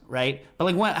once, right?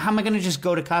 But how am I going to just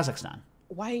go to Kazakhstan?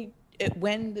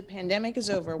 When the pandemic is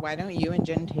over, why don't you and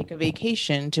Jen take a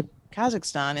vacation to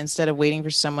Kazakhstan instead of waiting for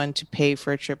someone to pay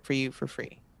for a trip for you for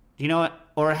free? You know what?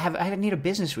 Or I need a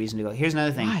business reason to go. Here's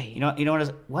another thing. Why? You know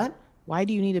what? Why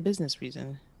do you need a business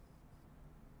reason?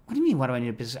 What do you mean, why do I need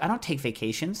a business? I don't take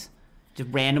vacations just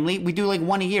randomly. We do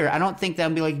one a year. I don't think that I'll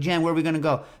be like, Jen, where are we going to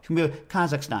go? It's going to be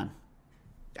Kazakhstan.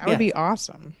 That would be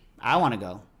awesome. I want to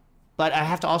go. But I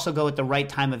have to also go at the right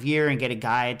time of year and get a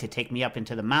guide to take me up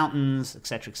into the mountains, et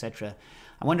cetera, et cetera.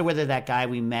 I wonder whether that guy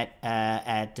we met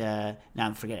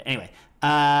forget it. Anyway,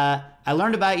 I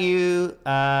learned about you.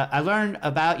 I learned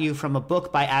about you from a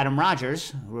book by Adam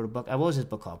Rogers, who wrote a book. What was his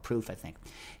book called? Proof, I think.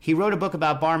 He wrote a book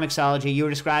about bar mixology. You were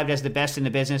described as the best in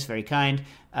the business. Very kind.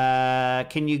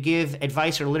 Can you give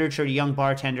advice or literature to young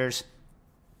bartenders?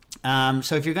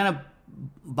 So if you're going to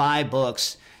buy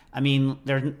books, I mean,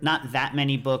 there's not that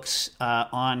many books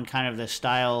on kind of the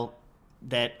style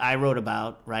that I wrote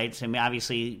about, right? So I mean,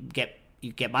 obviously,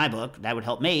 you get my book. That would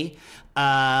help me.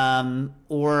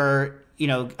 Or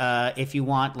if you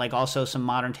want also some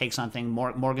modern takes on things,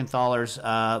 Morgenthaler's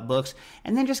books,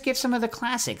 and then just get some of the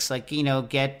classics,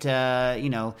 get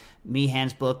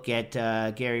Meehan's book, get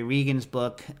Gary Regan's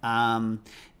book,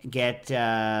 get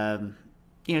it.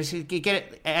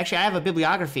 Actually, I have a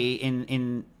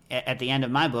bibliography at the end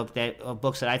of my book of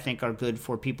books that I think are good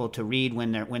for people to read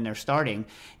when they're starting,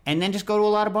 and then just go to a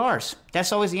lot of bars.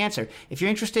 That's always the answer. If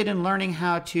you're interested in learning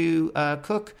how to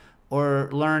cook or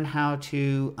learn how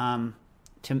to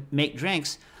make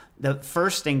drinks, the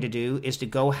first thing to do is to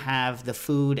go have the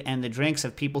food and the drinks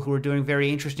of people who are doing very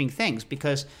interesting things,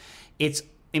 because it's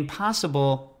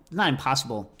not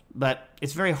impossible, but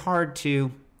it's very hard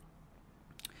to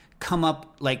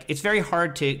it's very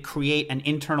hard to create an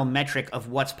internal metric of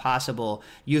what's possible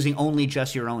using only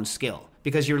just your own skill,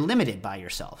 because you're limited by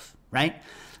yourself, right?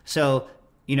 So,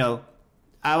 I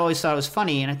always thought it was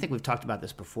funny, and I think we've talked about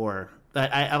this before,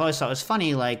 but I've always thought it was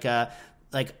funny,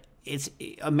 it's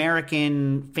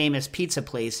American famous pizza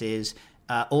places,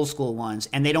 old school ones,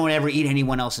 and they don't ever eat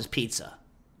anyone else's pizza.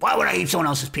 Why would I eat someone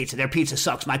else's pizza? Their pizza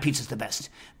sucks. My pizza's the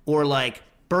best. Or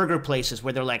burger places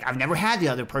where they're like, I've never had the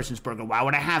other person's burger. Why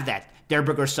would I have that? Their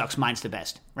burger sucks. Mine's the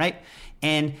best, right?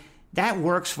 And that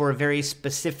works for a very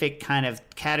specific kind of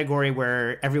category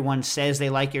where everyone says they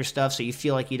like your stuff, so you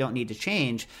feel like you don't need to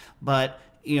change. But,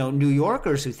 New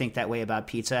Yorkers who think that way about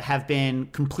pizza have been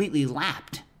completely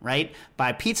lapped, right,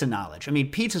 by pizza knowledge. I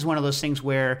mean, pizza is one of those things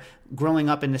where growing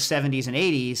up in the 70s and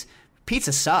 80s,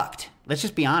 pizza sucked. Let's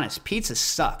just be honest. Pizza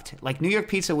sucked. Like, New York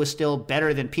pizza was still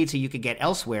better than pizza you could get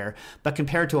elsewhere, but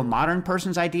compared to a modern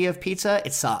person's idea of pizza,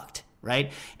 it sucked,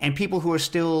 right? And people who are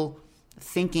still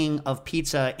thinking of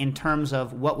pizza in terms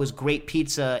of what was great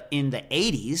pizza in the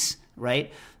 80s,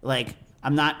 right? Like,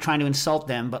 I'm not trying to insult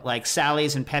them, but like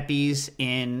Sally's and Pepe's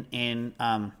in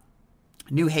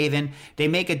New Haven, they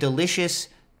make a delicious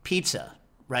pizza,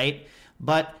 right?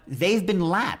 But they've been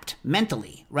lapped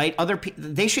mentally, right?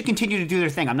 They should continue to do their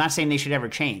thing. I'm not saying they should ever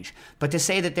change, but to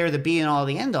say that they're the be and all,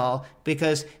 the end all,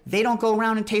 because they don't go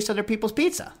around and taste other people's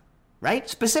pizza, right?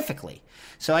 Specifically.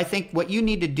 So I think what you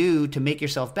need to do to make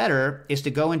yourself better is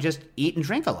to go and just eat and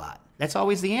drink a lot. That's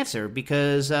always the answer,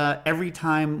 because every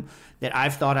time that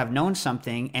I've thought I've known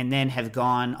something and then have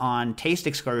gone on taste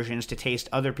excursions to taste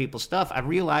other people's stuff, I've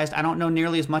realized I don't know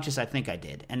nearly as much as I think I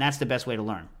did. And that's the best way to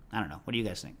learn. I don't know. What do you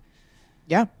guys think?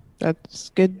 Yeah, that's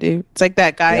good, dude. It's like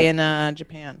that guy in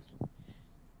Japan.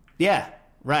 Yeah,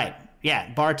 right.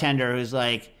 Yeah, bartender who's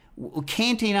like,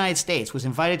 came to the United States, was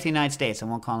invited to the United States, I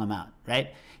won't call him out,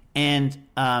 right? And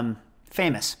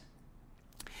famous.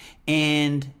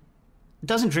 And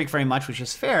doesn't drink very much, which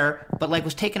is fair, but like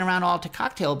was taken around all to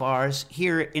cocktail bars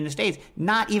here in the States,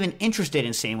 not even interested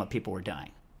in seeing what people were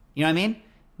doing. You know what I mean?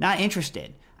 Not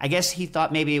interested. I guess he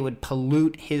thought maybe it would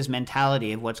pollute his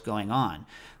mentality of what's going on.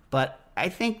 But I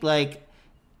think, like,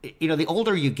 you know, the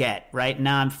older you get, right?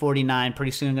 Now I'm 49,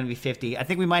 pretty soon I'm going to be 50. I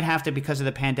think we might have to, because of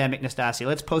the pandemic, Nastasia,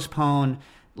 let's postpone,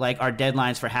 like, our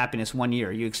deadlines for happiness 1 year.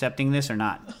 Are you accepting this or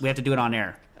not? We have to do it on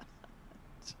air.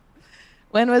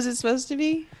 When was it supposed to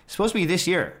be? It's supposed to be this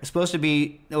year. It's supposed to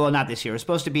be, well, not this year. It's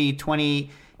supposed to be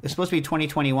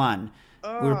 2021.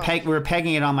 Oh. We were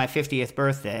pegging it on my 50th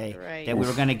birthday, right, that we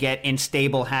were going to get in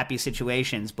stable, happy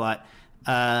situations. But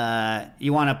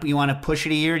you want to push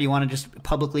it a year? Do you want to just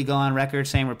publicly go on record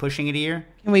saying we're pushing it a year?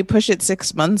 Can we push it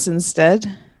 6 months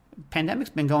instead? Pandemic's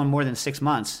been going more than 6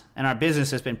 months, and our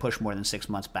business has been pushed more than 6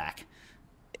 months back.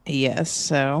 Yes,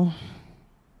 so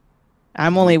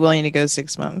I'm only willing to go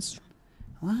 6 months.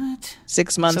 What?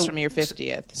 6 months from your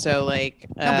 50th. So, like...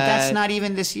 No, but that's not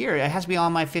even this year. It has to be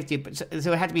on my 50th.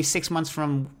 So it had to be 6 months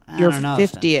from... Your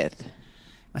 50th.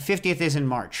 My 50th is in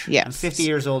March. Yes. I'm 50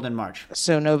 years old in March.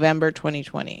 So November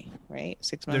 2020, right?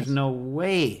 6 months. There's no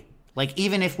way. Like,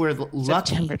 even if we're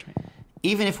lucky... September 2020.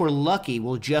 Even if we're lucky,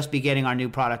 we'll just be getting our new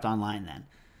product online then.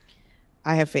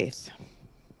 I have faith.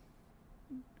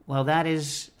 Well, that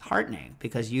is heartening,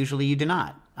 because usually you do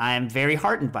not. I am very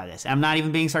heartened by this. I'm not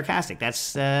even being sarcastic.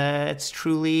 That's it's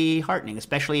truly heartening,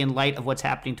 especially in light of what's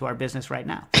happening to our business right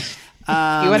now.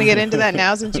 You want to get into that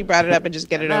now, since you brought it up, and just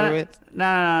get it over with?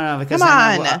 No. Because come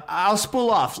on, I'll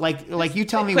spool off. Like you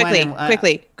tell me quickly,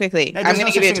 when. Quickly. I'm going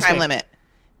to give you a time limit.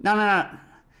 No.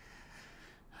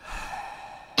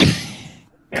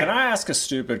 Can I ask a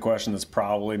stupid question that's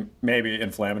probably maybe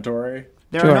inflammatory?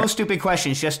 There are no stupid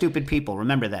questions, just stupid people.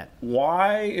 Remember that.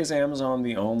 Why is Amazon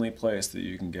the only place that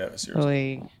you can get a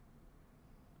series?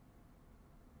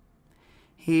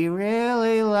 He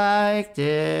really liked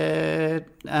it.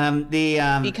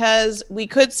 Because we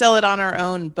could sell it on our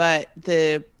own, but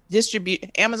the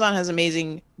Amazon has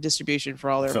amazing distribution for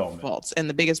all their faults, and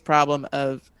the biggest problem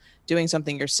of doing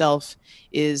something yourself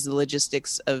is the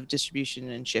logistics of distribution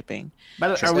and shipping. By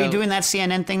the way, are we doing that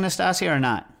CNN thing, Nastasia, or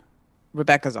not?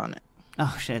 Rebecca's on it.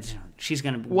 Oh shit! She's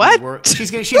gonna what? She's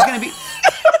gonna be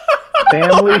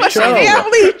family show.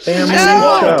 Family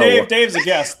show. Dave's a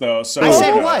guest though. So I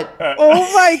said what?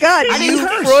 Oh my God! You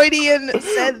Freudian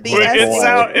said the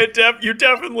S. You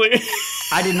definitely.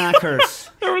 I did not curse.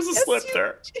 There was a slip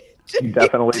there. You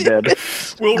definitely did.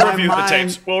 We'll review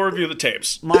the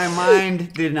tapes. My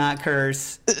mind did not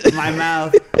curse. My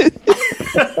mouth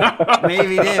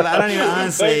maybe did. But I don't even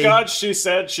honestly. Thank God she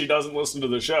said she doesn't listen to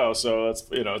the show, so that's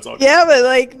it's all good. Yeah, but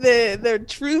like the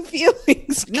true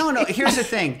feelings. No. Here's the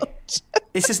thing.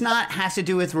 This has to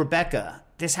do with Rebecca.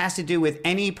 This has to do with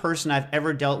any person I've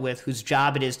ever dealt with whose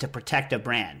job it is to protect a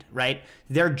brand. Right?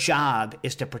 Their job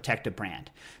is to protect a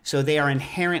brand, so they are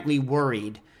inherently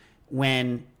worried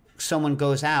when someone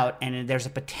goes out and there's a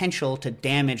potential to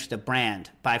damage the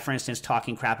brand by, for instance,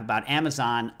 talking crap about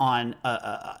Amazon on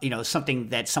something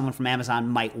that someone from Amazon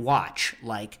might watch,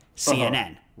 like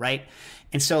CNN, right?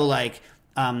 And so like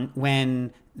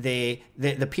when the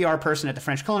PR person at the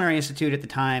French Culinary Institute at the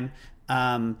time,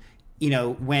 when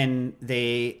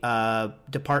the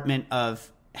Department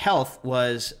of Health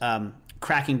was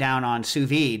cracking down on sous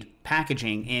vide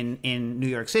packaging in New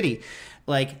York City,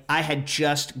 like I had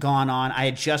just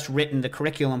written the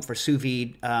curriculum for sous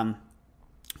vide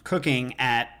cooking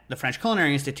at the French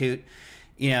Culinary Institute.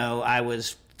 I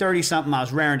was 30 something. I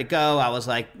was raring to go. I was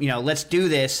like, let's do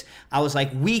this. I was like,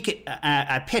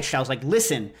 I pitched. I was like,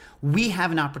 listen, we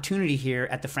have an opportunity here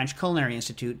at the French Culinary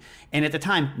Institute. And at the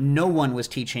time, no one was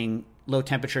teaching low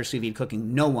temperature sous vide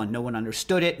cooking. No one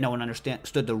understood it. No one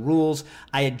understood the rules.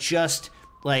 I had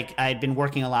been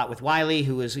working a lot with Wiley,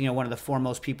 who was, one of the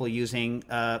foremost people using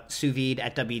sous vide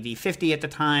at WD-50 at the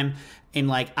time.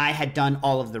 And I had done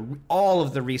all of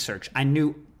the research. I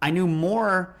knew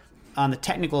more on the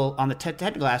technical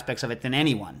aspects of it than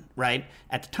anyone, right,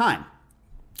 at the time.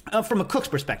 From a cook's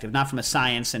perspective, not from a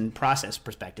science and process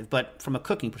perspective, but from a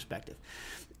cooking perspective.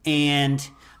 And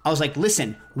I was like,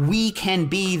 listen, we can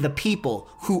be the people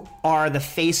who are the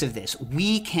face of this.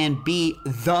 We can be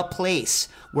the place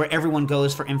where everyone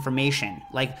goes for information.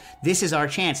 This is our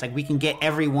chance. We can get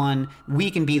everyone,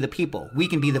 we can be the people. We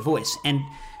can be the voice. And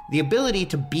the ability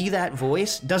to be that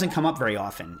voice doesn't come up very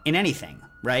often in anything,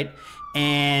 right?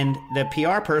 And the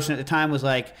PR person at the time was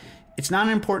like, it's not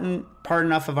an important part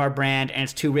enough of our brand and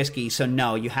it's too risky, so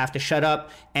no, you have to shut up.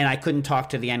 And I couldn't talk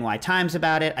to the NY Times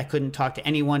about it. I couldn't talk to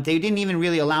anyone. They didn't even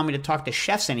really allow me to talk to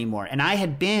chefs anymore. And I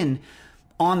had been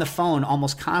on the phone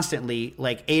almost constantly,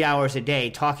 8 hours a day,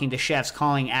 talking to chefs,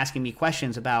 calling, asking me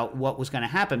questions about what was going to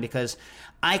happen, because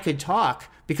I could talk,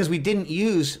 because we didn't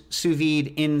use sous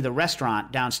vide in the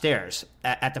restaurant downstairs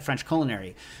at the French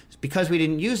Culinary. Because we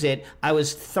didn't use it, I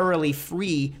was thoroughly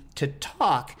free to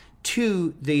talk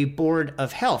to the Board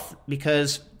of Health,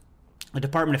 because the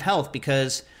Department of Health,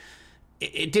 because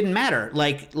it didn't matter.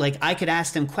 I could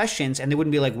ask them questions and they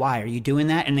wouldn't be like, why are you doing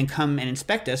that? And then come and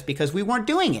inspect us, because we weren't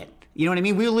doing it. You know what I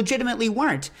mean? We legitimately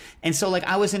weren't. And so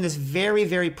I was in this very,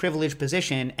 very privileged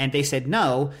position, and they said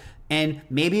no. And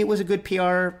maybe it was a good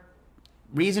PR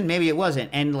reason, maybe it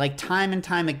wasn't. And time and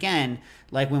time again,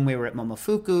 when we were at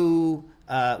Momofuku,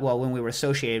 when we were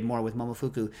associated more with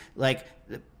Momofuku,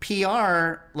 the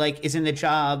PR is in the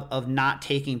job of not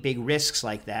taking big risks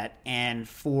like that. And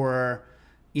for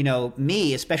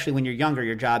me, especially when you're younger,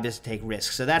 your job is to take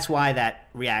risks. So that's why that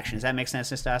reaction. Does that make sense,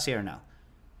 Nastasia, or no?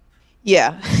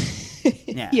 Yeah.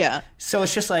 Yeah. So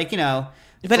it's just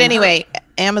But anyway,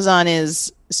 Amazon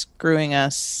is screwing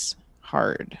us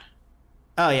hard.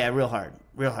 Oh yeah, real hard.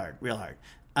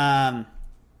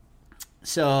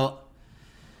 So,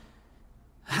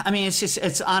 I mean,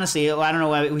 it's honestly, I don't know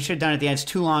why we should have done it at the end. It's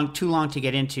too long to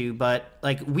get into, but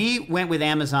we went with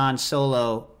Amazon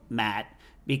solo, Matt,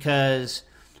 because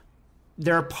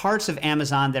there are parts of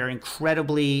Amazon that are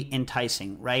incredibly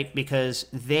enticing, right? Because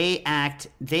they act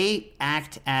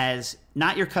as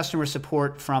not your customer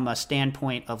support from a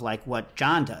standpoint of what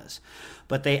John does,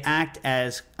 but they act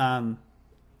as,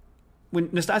 when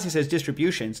Nastasia says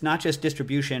distribution, it's not just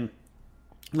distribution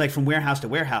from warehouse to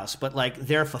warehouse, but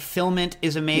their fulfillment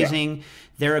is amazing. Yeah.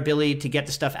 Their ability to get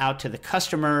the stuff out to the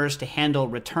customers, to handle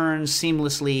returns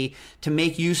seamlessly, to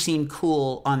make you seem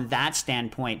cool on that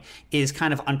standpoint is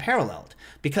kind of unparalleled,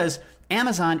 because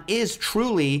Amazon is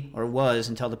truly, or was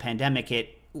until the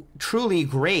pandemic, truly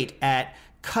great at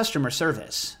customer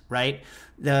service, right?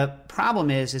 The problem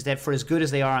is that for as good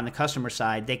as they are on the customer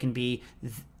side, they can be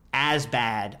as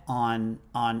bad on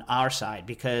our side,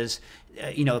 because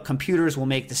computers will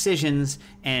make decisions,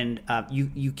 and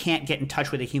you can't get in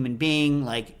touch with a human being.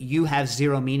 You have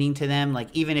zero meaning to them.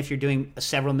 Even if you're doing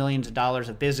several millions of dollars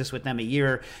of business with them a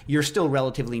year, you're still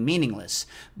relatively meaningless.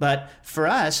 But for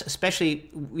us, especially,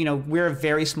 we're a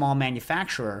very small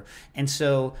manufacturer, and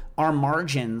so our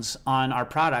margins on our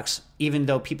products, even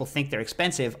though people think they're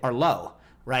expensive, are low,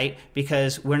 right?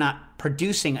 Because we're not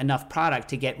producing enough product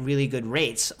to get really good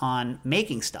rates on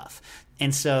making stuff.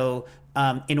 And so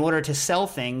in order to sell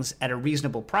things at a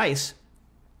reasonable price,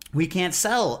 we can't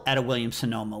sell at a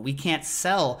Williams-Sonoma. We can't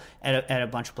sell at a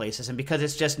bunch of places. And because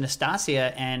it's just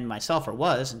Nastasia and myself, or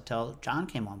was until John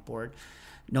came on board.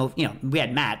 No, we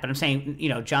had Matt, but I'm saying,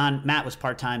 Matt was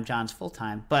part-time, John's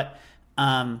full-time. But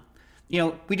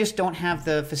we just don't have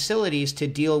the facilities to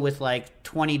deal with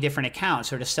 20 different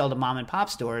accounts or to sell to mom and pop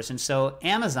stores. And so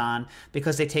Amazon,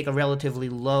 because they take a relatively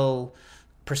low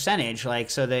percentage,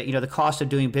 so that, the cost of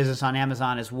doing business on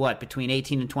Amazon is what, between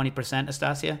 18 and 20%,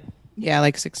 Nastasia? Yeah,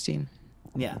 16.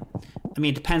 Yeah. I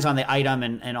mean, it depends on the item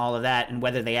and all of that, and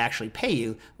whether they actually pay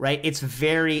you, right? It's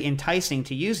very enticing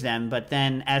to use them. But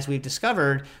then, as we've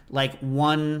discovered,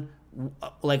 one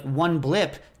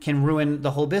blip can ruin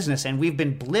the whole business. And we've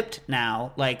been blipped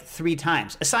now 3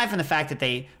 times, aside from the fact that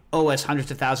they owe us hundreds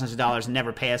of thousands of dollars and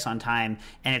never pay us on time.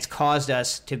 And it's caused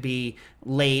us to be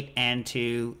late and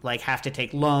to have to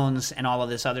take loans and all of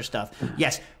this other stuff.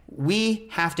 Yes, we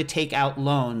have to take out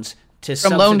loans to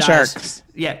from loan sharks.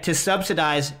 Yeah, to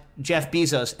subsidize Jeff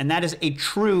Bezos. And that is a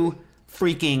true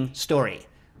freaking story.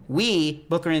 We,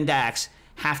 Booker and Dax,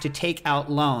 have to take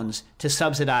out loans to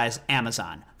subsidize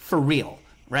Amazon for real,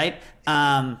 right?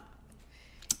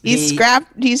 He's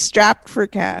strapped for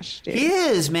cash, dude. He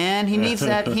is, man. He needs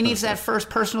that. He needs that first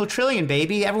personal trillion,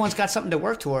 baby. Everyone's got something to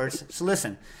work towards. So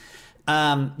listen,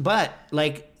 but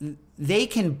like they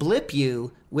can blip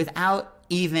you without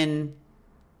even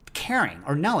caring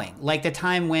or knowing. Like the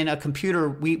time when a computer,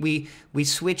 we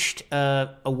switched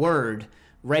a word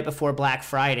right before Black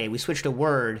Friday. We switched a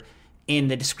word in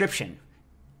the description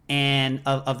and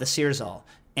of the Searsall.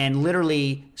 And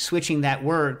literally switching that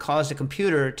word caused a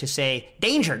computer to say,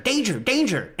 danger, danger,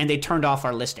 danger. And they turned off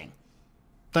our listing.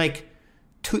 Like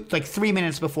 3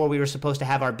 minutes before we were supposed to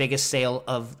have our biggest sale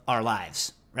of our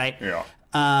lives, right? Yeah.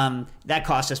 That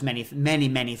cost us many, many,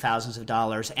 many thousands of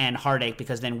dollars and heartache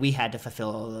because then we had to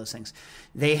fulfill all of those things.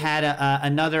 They had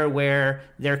another where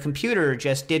their computer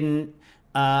just didn't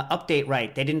update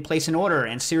right. They didn't place an order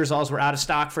and Searsalls were out of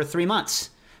stock for 3 months.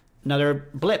 Another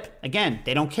blip. Again,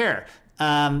 they don't care.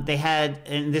 They had,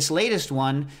 in this latest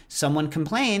one, someone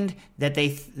complained that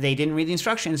they didn't read the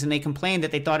instructions and they complained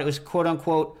that they thought it was quote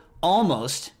unquote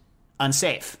almost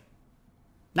unsafe.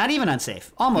 Not even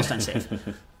unsafe, almost unsafe,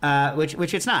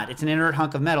 which it's not. It's an inert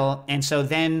hunk of metal. And so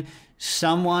then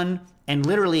someone, and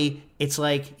literally it's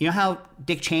like, you know how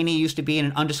Dick Cheney used to be in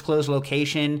an undisclosed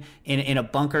location in a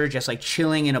bunker, just like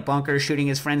chilling in a bunker, shooting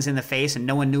his friends in the face and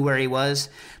no one knew where he was?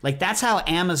 Like that's how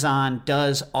Amazon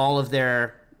does all of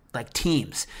their like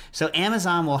teams. So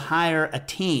Amazon will hire a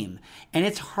team and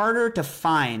it's harder to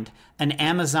find an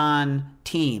Amazon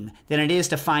team than it is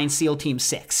to find SEAL Team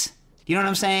 6. You know what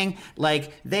I'm saying?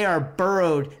 Like they are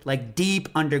burrowed like deep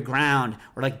underground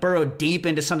or like burrowed deep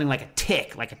into something like a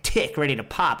tick ready to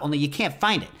pop, only you can't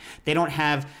find it. They don't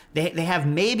have, they have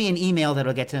maybe an email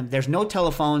that'll get to them. There's no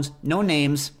telephones, no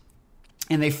names,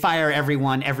 and they fire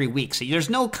everyone every week. So there's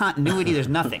no continuity, there's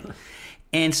nothing.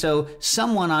 And so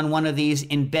someone on one of these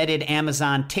embedded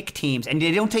Amazon tick teams, and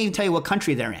they don't even tell you what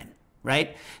country they're in,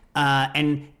 right?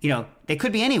 And, you know, they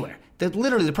could be anywhere.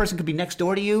 Literally, the person could be next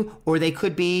door to you, or they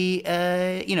could be,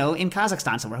 in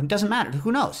Kazakhstan somewhere. It doesn't matter.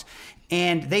 Who knows?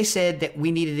 And they said that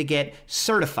we needed to get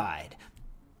certified.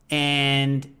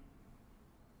 And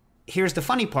here's the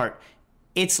funny part.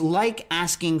 It's like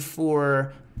asking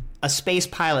for a space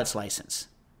pilot's license,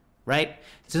 right?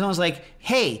 So someone's like,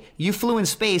 hey, you flew in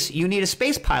space, you need a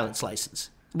space pilot's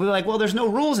license. We're like, well, there's no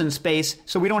rules in space,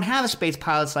 so we don't have a space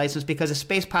pilot's license because a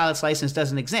space pilot's license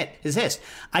doesn't exist.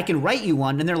 I can write you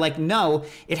one, and they're like, no,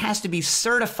 it has to be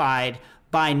certified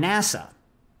by NASA.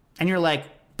 And you're like,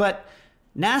 but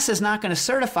NASA's not going to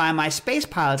certify my space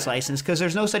pilot's license because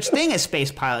there's no such thing as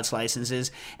space pilot's licenses,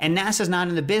 and NASA's not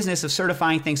in the business of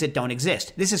certifying things that don't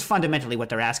exist. This is fundamentally what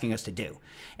they're asking us to do.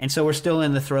 And so we're still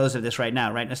in the throes of this right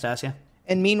now, right, Nastasia?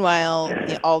 And meanwhile,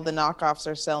 all the knockoffs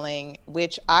are selling,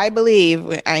 which I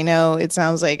believe, I know it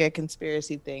sounds like a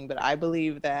conspiracy thing, but I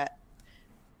believe that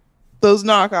those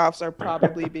knockoffs are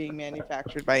probably being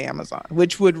manufactured by Amazon,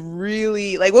 which would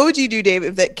really, like, what would you do, Dave,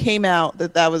 if that came out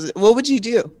that was, what would you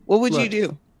do? What would you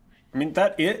do? I mean,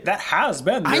 that has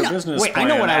been their business plan I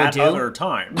know what I would do. Other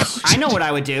times. I know what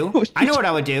I would do.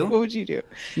 What would you do?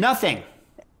 Nothing.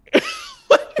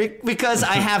 Because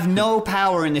I have no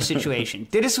power in this situation.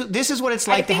 This is what it's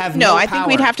like to have no power. No, I think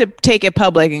we'd have to take it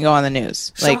public and go on the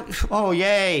news. Oh,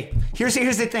 yay. Here's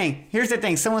the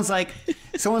thing. Someone's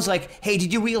like, hey,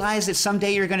 did you realize that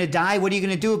someday you're going to die? What are you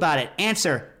going to do about it?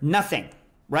 Answer, nothing.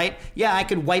 Right? Yeah, I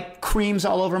could wipe creams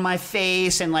all over my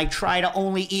face and like try to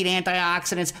only eat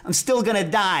antioxidants. I'm still going to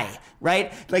die.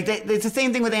 Right? Like it's the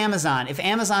same thing with Amazon. If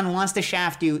Amazon wants to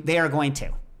shaft you, they are going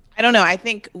to. I don't know. I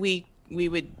think we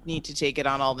would need to take it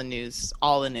on all the news.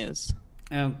 All the news.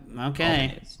 Oh,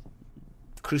 okay. News.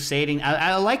 Crusading.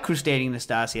 I like crusading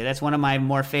Nastasia. That's one of my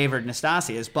more favorite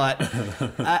Nastasias. But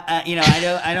I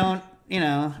don't. You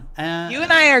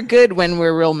and I are good when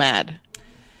we're real mad.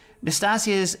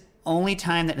 Nastasia's only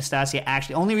time that Nastasia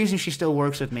actually, only reason she still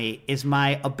works with me is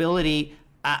my ability.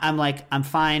 I'm like, I'm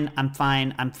fine.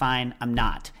 I'm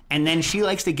not. And then she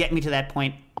likes to get me to that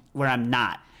point where I'm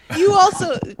not. You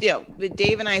also,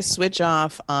 Dave and I switch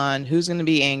off on who's going to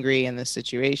be angry in this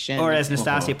situation. Or as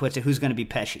Nastasia puts it, who's going to be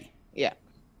peshy. Yeah.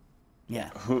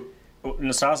 Yeah.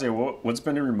 Nastasia, what's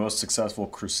been your most successful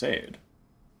crusade?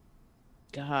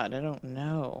 God, I don't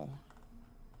know.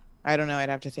 I'd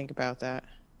have to think about that.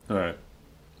 All right.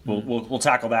 We'll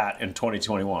tackle that in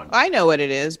 2021. I know what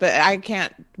it is, but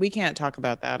we can't talk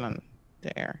about that on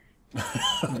the air.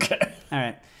 Okay. All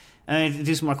right.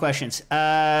 Do some more questions.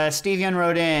 Steve Young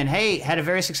wrote in, hey, had a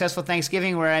very successful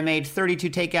Thanksgiving where I made 32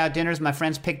 takeout dinners my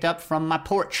friends picked up from my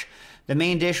porch. The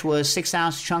main dish was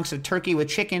 6-ounce chunks of turkey with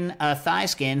chicken thigh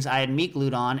skins I had meat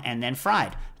glued on and then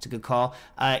fried. It's a good call.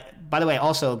 By the way,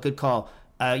 also a good call.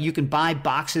 You can buy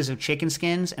boxes of chicken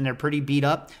skins, and they're pretty beat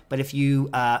up. But if you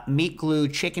meat glue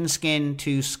chicken skin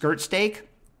to skirt steak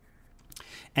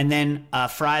and then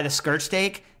fry the skirt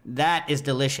steak, that is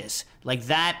delicious. Like,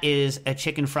 that is a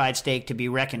chicken fried steak to be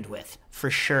reckoned with, for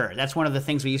sure. That's one of the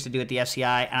things we used to do at the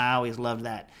FCI, and I always loved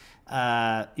that.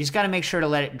 You just got to make sure to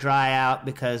let it dry out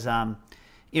because,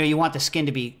 you want the skin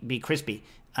to be crispy.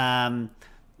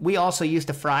 We also used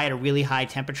to fry at a really high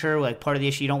temperature. Like, part of the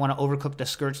issue, you don't want to overcook the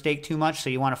skirt steak too much, so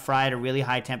you want to fry at a really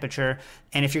high temperature.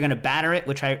 And if you're going to batter it,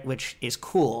 which is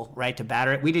cool, right, to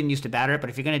batter it. We didn't used to batter it, but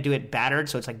if you're going to do it battered,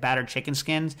 so it's like battered chicken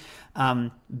skins,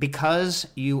 because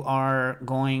you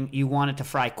want it to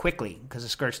fry quickly because the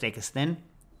skirt steak is thin.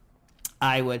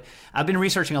 I've been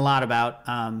researching a lot about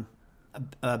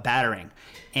battering,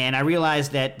 and I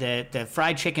realized that the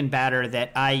fried chicken batter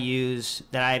that I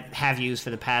have used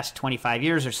for the past 25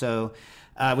 years or so,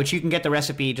 which you can get the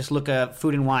recipe, just look up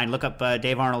Food and Wine, look up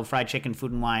Dave Arnold fried chicken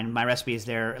Food and Wine. My recipe is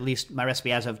there, at least my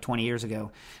recipe as of 20 years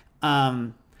ago,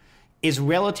 is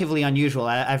relatively unusual.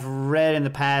 I've read in the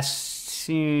past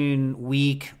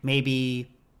week maybe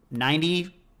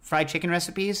 90 fried chicken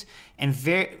recipes, and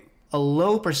a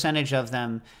low percentage of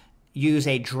them use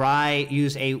a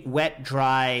wet,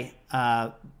 dry,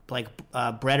 flour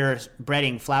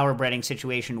breading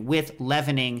situation with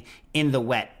leavening in the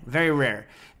wet. Very rare.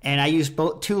 And I use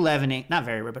two leavening, not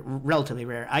very rare, but relatively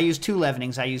rare. I use two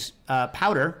leavenings. I use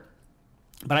powder,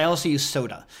 but I also use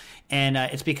soda. And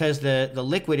it's because the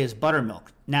liquid is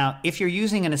buttermilk. Now, if you're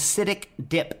using an acidic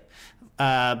dip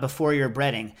before you're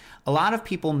breading, a lot of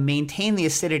people maintain the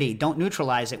acidity, don't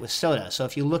neutralize it with soda. So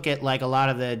if you look at like a lot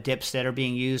of the dips that are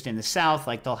being used in the South,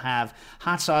 like they'll have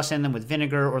hot sauce in them with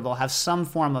vinegar, or they'll have some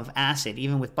form of acid,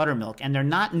 even with buttermilk, and they're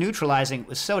not neutralizing it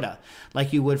with soda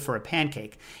like you would for a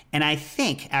pancake. And I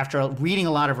think, after reading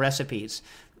a lot of recipes,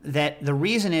 that the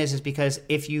reason is because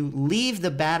if you leave the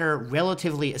batter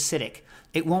relatively acidic,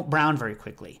 it won't brown very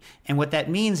quickly. And what that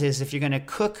means is if you're going to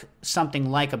cook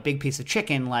something like a big piece of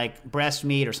chicken, like breast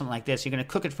meat or something like this, you're going to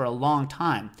cook it for a long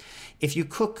time. If you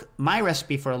cook my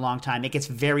recipe for a long time, it gets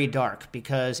very dark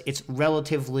because it's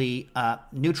relatively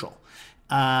neutral.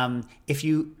 If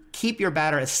you keep your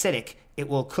batter acidic, it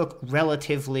will cook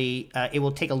it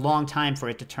will take a long time for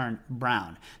it to turn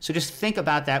brown. So just think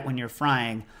about that when you're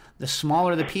frying. The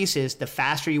smaller the pieces, the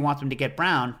faster you want them to get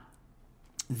brown.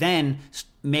 Then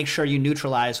make sure you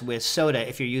neutralize with soda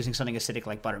if you're using something acidic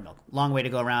like buttermilk. Long way to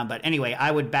go around. But anyway, I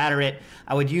would batter it.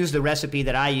 I would use the recipe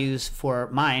that I use for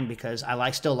mine because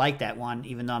I still like that one,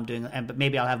 even though I'm doing – but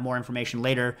maybe I'll have more information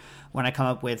later when I come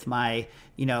up with my,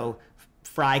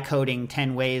 fry coding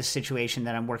 10 ways situation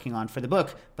that I'm working on for the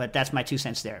book. But that's my 2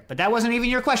 cents there. But that wasn't even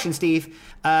your question, Steve.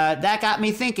 That got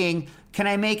me thinking, can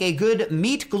I make a good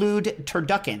meat-glued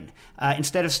turducken?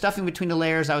 Instead of stuffing between the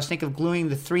layers, I was thinking of gluing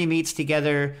the 3 meats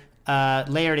together,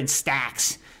 layered in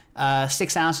stacks.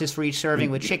 6 ounces for each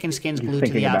serving with chicken skins glued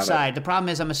to the outside. The problem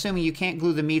is I'm assuming you can't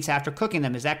glue the meats after cooking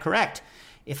them. Is that correct?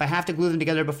 If I have to glue them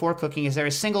together before cooking, is there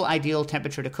a single ideal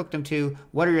temperature to cook them to?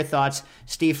 What are your thoughts?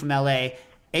 Steve from LA,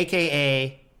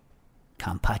 a.k.a.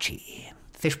 Kampachi,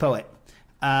 fish poet,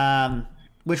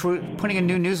 which we're putting a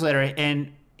new newsletter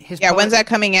in. When's that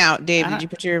coming out? Dave, did you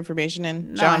put your information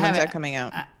in? No, John, when's that coming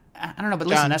out? I don't know, but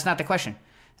listen, that's not the question.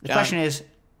 The question is,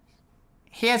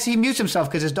 he mutes himself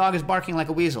because his dog is barking like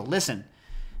a weasel. Listen,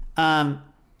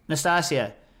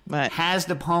 Nastasia, has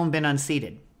the poem been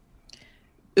unseated?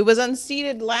 It was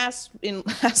unseated last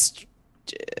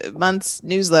month's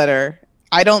newsletter.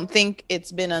 I don't think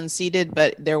it's been unseated,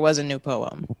 but there was a new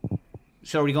poem.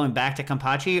 So are we going back to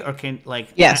Kampachi or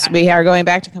Yes, we are going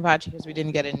back to Kampachi because we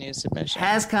didn't get a new submission.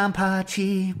 Has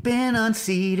Kampachi been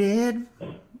unseated?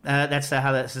 That's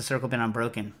how the circle been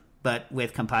unbroken, but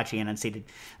with Kampachi and unseated.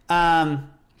 Remember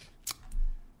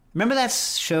that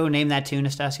show, Name That Tune,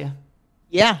 Nastasia?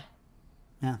 Yeah.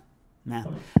 No.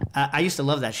 I used to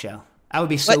love that show. I would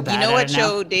be so bad at it now. You know what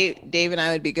show Dave and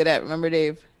I would be good at? Remember,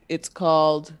 Dave? It's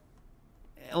called...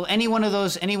 Any one of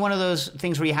those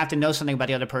things where you have to know something about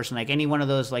the other person, like any one of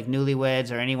those like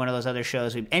Newlyweds or any one of those other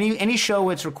shows, any show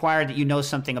where it's required that you know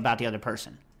something about the other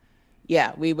person.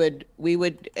 Yeah, we would.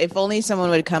 If only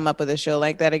someone would come up with a show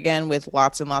like that again with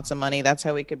lots and lots of money. That's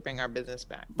how we could bring our business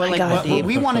back. But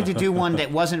we wanted to do one that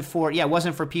wasn't for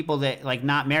people that like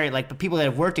not married, but people that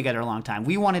have worked together a long time.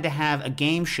 We wanted to have a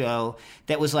game show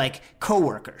that was like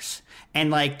coworkers. And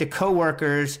like the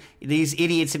coworkers, these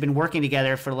idiots have been working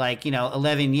together for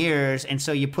 11 years, and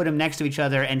so you put them next to each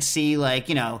other and see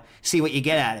what you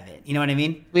get out of it. You know what I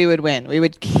mean? We would win. We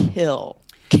would kill.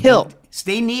 Kill.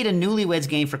 They need a Newlyweds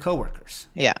game for coworkers.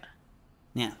 Yeah.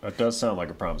 Yeah. That does sound like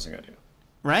a promising idea.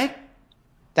 Right?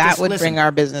 That Just would listen. bring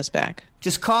our business back.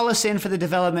 Just call us in for the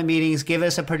development meetings, give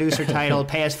us a producer title,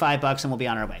 pay us $5, and we'll be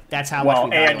on our way. That's how much Well,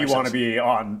 we value and you want ourselves. to be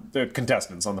on the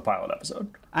contestants on the pilot episode.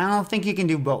 I don't think you can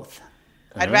do both.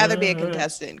 I'd rather be a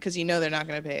contestant because they're not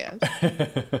going to pay us.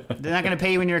 They're not going to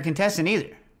pay you when you're a contestant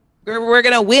either. We're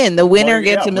going to win. The winner Well,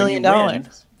 gets yeah, $1 when you million. win,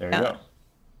 there you go.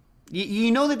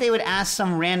 You know that they would ask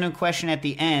some random question at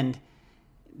the end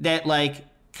that, like,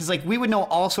 because, like, we would know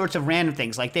all sorts of random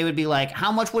things. Like, they would be like,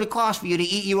 how much would it cost for you to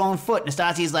eat your own foot? And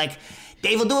Nastasia's like,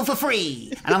 Dave will do it for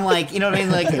free. And I'm like, you know what I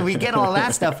mean? Like, we get all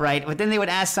that stuff right. But then they would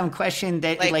ask some question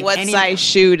that, Like what size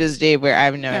shoe does Dave wear? I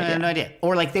have no I idea. have no idea.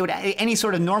 Or like they would any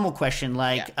sort of normal question,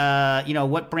 like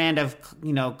what brand of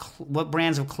what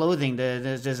brands of clothing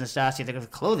does Nastasia think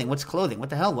of? Clothing? What's clothing? What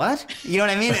the hell? What? You know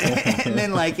what I mean? And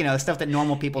then like stuff that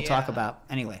normal people talk about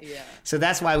anyway. Yeah. So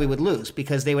that's why we would lose,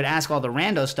 because they would ask all the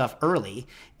rando stuff early,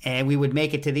 and we would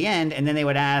make it to the end, and then they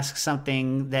would ask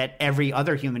something that every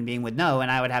other human being would know,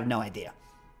 and I would have no idea.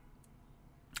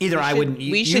 Either I wouldn't.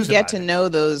 We should get to know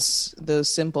those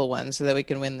simple ones so that we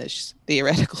can win this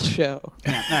theoretical show.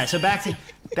 Yeah. All right. So back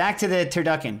to the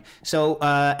turducken. So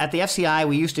at the FCI,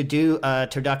 we used to do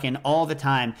turducken all the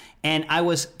time, and I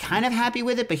was kind of happy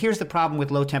with it. But here's the problem with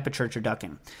low temperature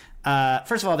turducken.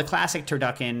 First of all, the classic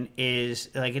turducken is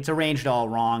like it's arranged all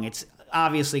wrong. It's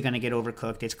obviously going to get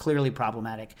overcooked. It's clearly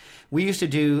problematic. We used to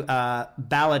do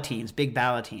ballotines, big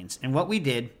ballotines, and what we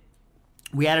did.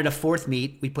 We added a fourth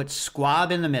meat. We put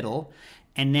squab in the middle.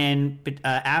 And then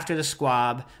after the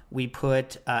squab, we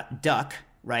put duck,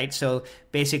 right? So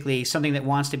basically something that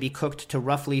wants to be cooked to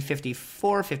roughly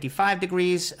 54, 55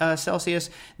 degrees Celsius.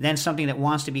 Then something that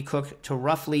wants to be cooked to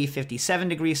roughly 57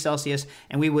 degrees Celsius.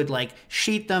 And we would like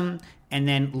sheet them and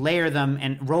then layer them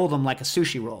and roll them like a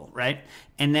sushi roll, right?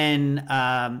 And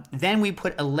then we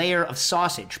put a layer of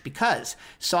sausage, because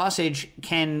sausage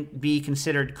can be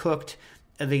considered cooked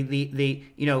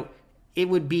it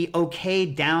would be okay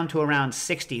down to around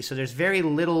 60. So there's very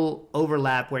little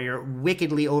overlap where you're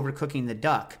wickedly overcooking the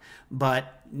duck,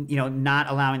 but not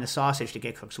allowing the sausage to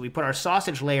get cooked. So we put our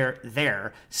sausage layer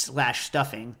there /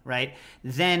 stuffing, right?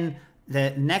 Then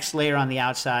the next layer on the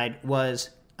outside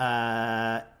was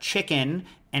chicken,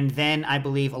 and then I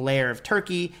believe a layer of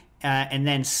turkey, and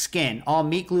then skin, all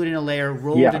meat glued in a layer,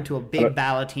 rolled into a big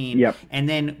ballotine, and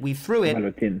then we threw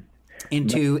it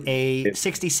into a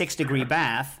 66 degree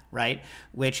bath, right?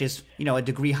 Which is, a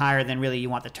degree higher than really you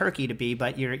want the turkey to be,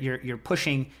 but you're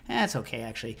pushing, it's okay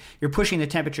actually. You're pushing the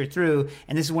temperature through,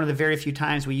 and this is one of the very few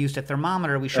times we used a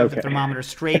thermometer. We shoved the thermometer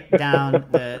straight down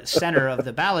the center of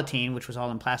the ballotine, which was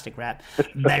all in plastic wrap.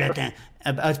 Ballotine.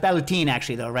 It's ballotine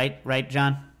actually though, right? Right,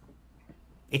 John?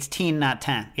 It's teen, not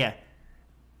tan. Yeah.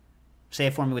 Say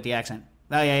it for me with the accent.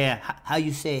 Oh yeah. How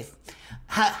you say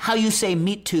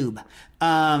meat tube?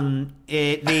 We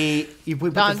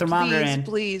put the thermometer in.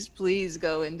 Please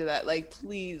go into that. Like,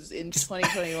 please, in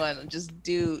 2021, just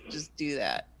do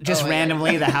that. Just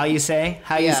randomly, the how you say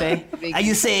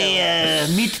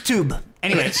meat tube.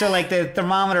 Anyway, so like the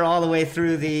thermometer all the way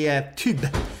through the tube,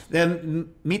 the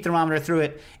meat thermometer through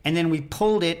it, and then we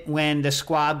pulled it when the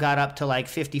squab got up to like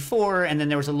 54, and then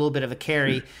there was a little bit of a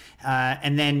carry,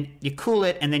 and then you cool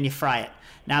it, and then you fry it.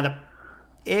 Now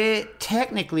it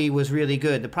technically was really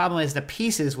good. The problem is the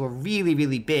pieces were really,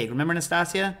 really big. Remember,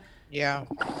 Nastasia? Yeah.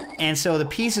 And so the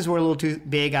pieces were a little too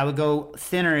big. I would go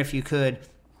thinner if you could.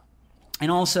 And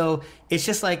also, it's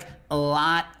just like a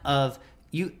lot of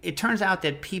it turns out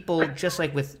that people, just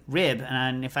like with rib,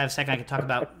 and if I have a second, I could talk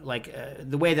about like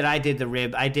the way that I did the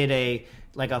rib. I did a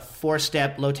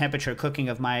 4-step low temperature cooking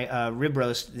of my rib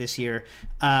roast this year.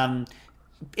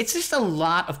 It's just a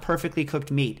lot of perfectly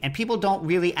cooked meat, and people don't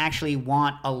really actually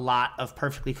want a lot of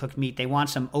perfectly cooked meat. They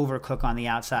want some overcook on the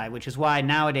outside, which is why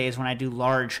nowadays when I do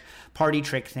large party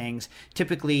trick things,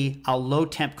 typically I'll low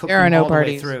temp cook them all the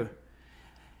way through.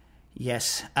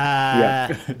 Yes.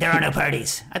 There are no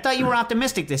parties. I thought you were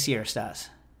optimistic this year, Stas.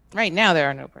 Right now there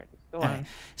are no parties. Go on.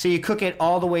 So you cook it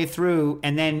all the way through,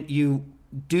 and then you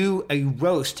do a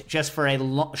roast just for a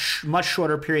much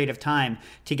shorter period of time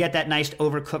to get that nice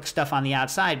overcooked stuff on the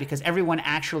outside, because everyone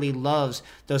actually loves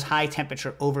those high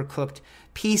temperature overcooked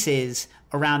pieces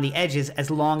around the edges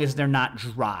as long as they're not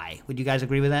dry. Would you guys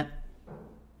agree with that?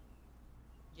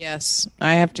 Yes,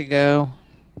 I have to go.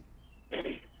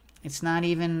 It's not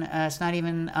even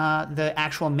the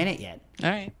actual minute yet.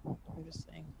 All right. I'm just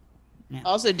saying. Yeah.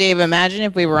 Also, Dave, imagine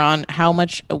if we were on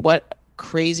what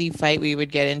crazy fight we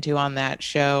would get into on that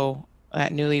show,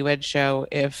 that Newlywed show,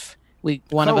 if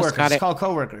one of us got it. It's called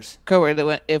Coworkers.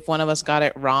 If one of us got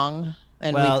it wrong.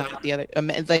 And we thought the other,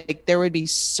 like there would be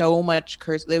so much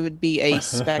curse. It would be a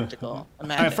spectacle. All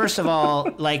right, first of all,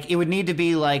 like it would need to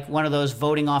be like one of those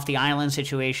voting off the island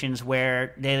situations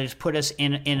where they just put us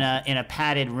in a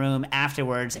padded room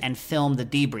afterwards and film the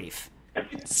debrief.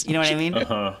 You know what I mean?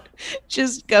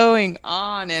 Just going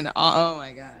on and on. Oh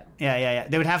my God. Yeah.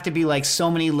 There would have to be like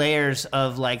so many layers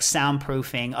of like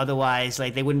soundproofing. Otherwise,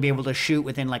 like they wouldn't be able to shoot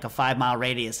within like a 5-mile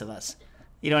radius of us.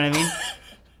 You know what I mean?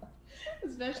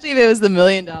 Especially if it was the $1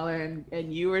 million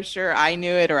and you were sure I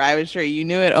knew it or I was sure you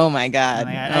knew it. Oh my God.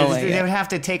 They would have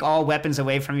to take all weapons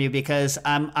away from you because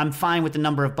I'm fine with the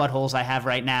number of buttholes I have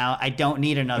right now. I don't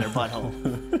need another butthole.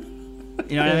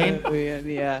 You know what I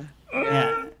mean?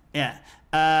 Yeah.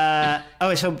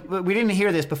 So we didn't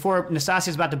hear this before.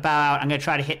 Nastasia's about to bow out. I'm going to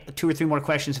try to hit 2 or 3 more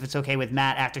questions if it's okay with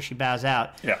Matt after she bows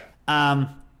out. Yeah.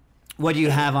 What do you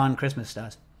have on Christmas,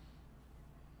 Stas?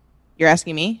 You're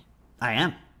asking me? I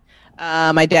am.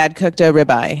 My dad cooked a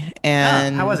ribeye,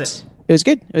 and how was it? It was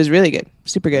good. It was really good,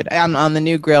 super good. On the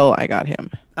new grill I got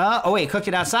him. Wait, cooked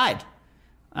it outside?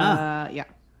 Yeah.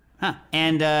 Huh.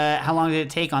 And how long did it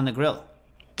take on the grill?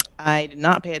 I did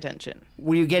not pay attention.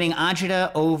 Were you getting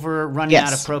agita over running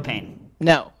out of propane?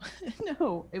 No,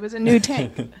 no, it was a new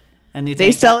tank.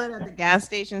 They sell it at the gas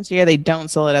stations here. They don't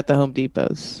sell it at the Home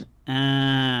Depots.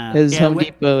 Because Home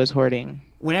Depot is hoarding.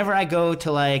 Whenever I go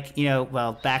to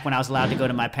back when I was allowed to go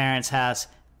to my parents' house,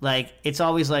 like it's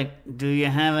always like, do you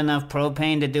have enough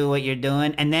propane to do what you're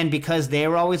doing? And then because they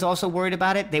were always also worried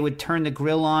about it, they would turn the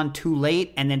grill on too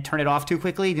late and then turn it off too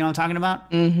quickly. Do you know what I'm talking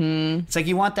about? Mm-hmm. It's like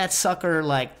you want that sucker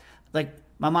like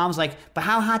my mom's like, but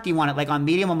how hot do you want it? Like on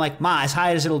medium? I'm like, Ma, as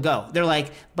high as it'll go. They're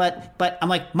like, but I'm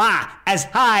like, Ma, as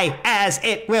high as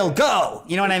it will go.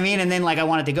 You know what I mean? And then like I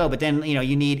want it to go, but then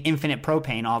you need infinite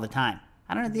propane all the time.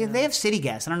 I don't know. They have city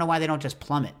gas. I don't know why they don't just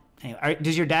plumb it. Anyway,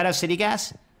 does your dad have city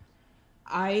gas?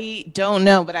 I don't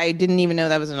know, but I didn't even know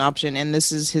that was an option. And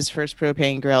this is his first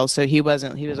propane grill, so he was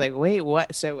like, wait,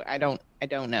 what? So I don't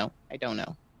know.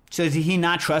 So did he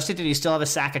not trust it? Did he still have a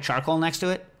sack of charcoal next to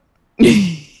it?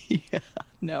 Yeah.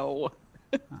 No.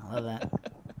 I love that.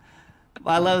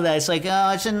 I love that. It's like,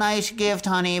 oh, it's a nice gift,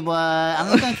 honey, but I'm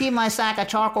not going to keep my sack of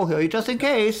charcoal here just in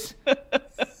case.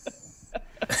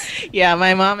 Yeah,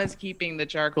 my mom is keeping the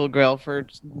charcoal grill for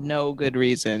no good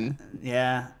reason.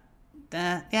 Yeah.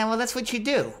 Well, that's what you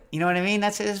do. You know what I mean?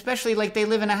 That's especially like they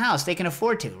live in a house. They can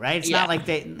afford to, right? It's not like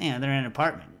they're in an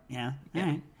apartment. Yeah. All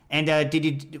right. And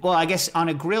I guess on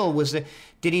a grill,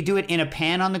 did he do it in a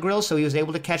pan on the grill so he was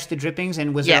able to catch the drippings?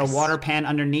 And was there a water pan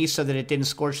underneath so that it didn't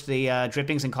scorch the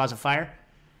drippings and cause a fire?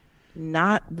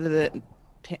 Not the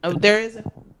pan. Oh, there is a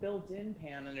built-in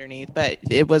pan underneath, but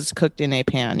it was cooked in a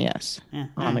pan, yes,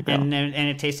 on the grill. And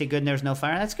it tasted good and there was no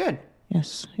fire? That's good.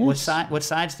 Yes. What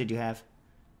sides did you have?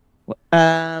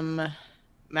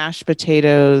 Mashed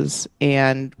potatoes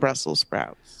and Brussels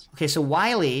sprouts. Okay, so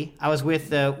Wiley, I was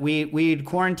with we'd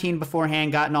quarantined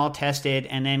beforehand, gotten all tested,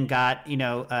 and then got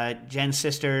Jen's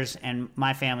sisters and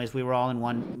my families. We were all in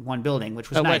one building, which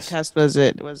was nice. What test was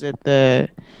it? Was it the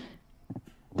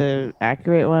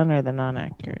accurate one or the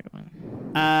non-accurate one?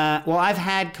 Well, I've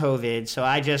had COVID, so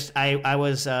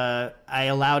I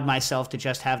allowed myself to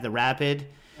just have the rapid.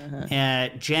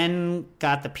 Jen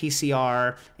got the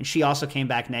PCR, and she also came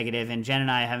back negative. And Jen and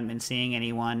I haven't been seeing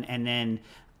anyone. And then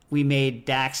we made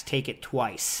Dax take it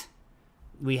twice.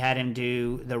 We had him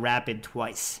do the rapid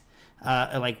twice,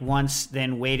 once,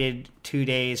 then waited 2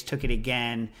 days, took it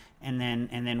again, and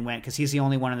then went, because he's the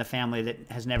only one in the family that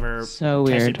has never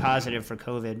tested positive for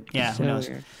COVID. Yeah, who knows?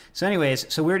 Weird. So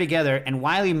anyways, so we're together, and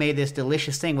Wiley made this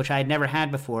delicious thing, which I had never had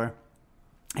before.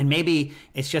 And maybe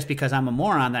it's just because I'm a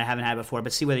moron that I haven't had before,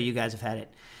 but see whether you guys have had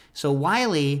it. So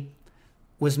Wiley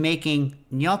was making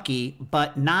gnocchi,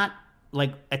 but not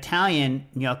like Italian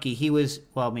gnocchi. He was,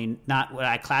 not what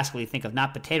I classically think of,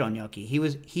 not potato gnocchi.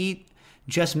 He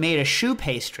just made a choux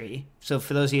pastry. So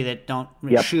for those of you that don't,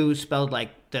 choux spelled like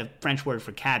the French word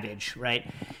for cabbage, right,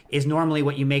 is normally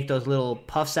what you make those little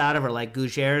puffs out of, or like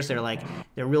gougères.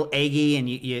 They're real eggy, and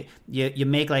you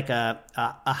make like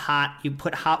you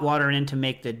put hot water in to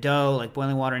make the dough, like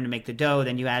boiling water in to make the dough.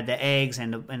 Then you add the eggs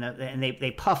and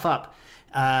they puff up.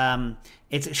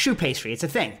 It's a choux pastry. It's a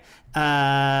thing.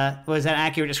 Was that an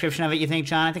accurate description of it, you think,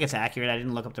 John? I think it's accurate. I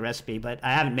didn't look up the recipe, but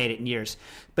I haven't made it in years.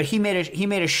 But he made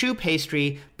a choux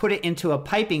pastry, put it into a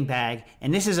piping bag,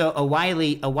 and this is a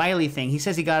Wiley thing. He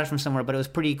says he got it from somewhere, but it was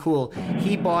pretty cool.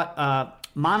 He bought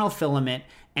monofilament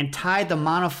and tied the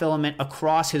monofilament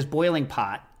across his boiling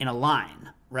pot in a line,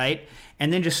 right?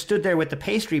 And then just stood there with the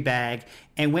pastry bag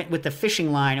and went with the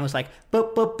fishing line. It was like,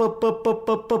 boop, boop, boop, boop, boop,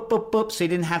 boop, boop, boop, boop. So he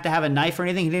didn't have to have a knife or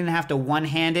anything. He didn't have to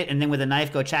one-hand it and then with a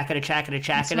knife go chackada, chackada,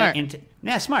 chackada.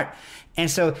 Yeah, smart.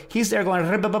 And so he's there going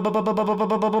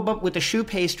with the choux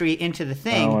pastry into the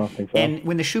thing. Oh, I don't think so. And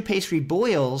when the choux pastry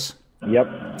boils,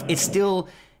 it still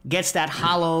gets that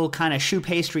hollow kind of choux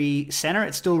pastry center.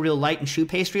 It's still real light and choux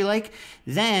pastry-like.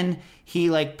 Then he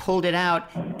like pulled it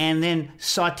out and then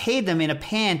sauteed them in a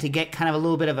pan to get kind of a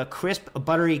little bit of a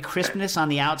buttery crispness on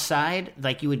the outside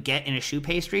like you would get in a choux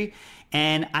pastry.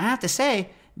 And I have to say,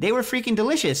 they were freaking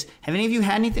delicious. Have any of you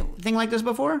had anything like this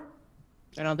before?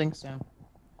 I don't think so.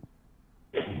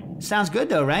 Sounds good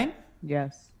though, right?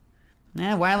 Yes.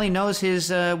 Yeah, Wiley knows his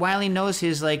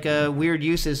like weird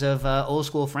uses of old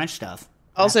school French stuff.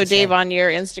 Also, Dave, on your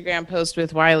Instagram post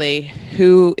with Wiley,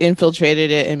 who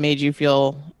infiltrated it and made you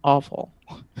feel awful?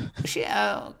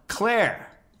 Claire.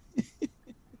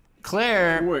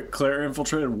 Wait, Claire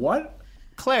infiltrated what?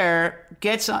 Claire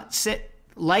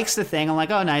likes the thing. I'm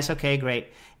like, oh, nice, okay, great.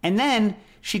 And then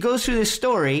she goes through this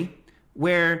story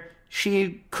where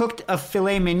she cooked a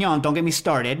filet mignon. Don't get me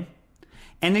started.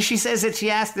 And then she says that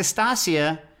she asked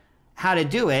Nastasia how to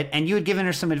do it, and you had given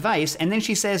her some advice. And then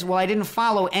she says, well, I didn't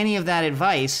follow any of that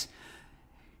advice.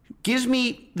 Gives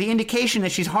me the indication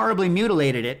that she's horribly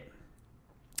mutilated it,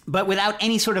 but without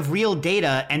any sort of real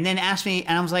data. And then asked me,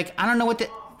 and I was like, I don't know what do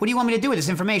you want me to do with this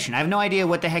information? I have no idea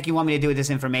what the heck you want me to do with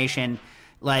this information.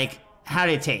 Like, how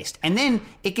did it taste? And then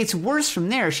it gets worse from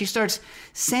there. She starts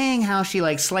saying how she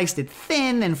like sliced it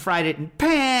thin and fried it in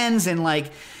pans and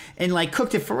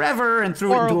cooked it forever and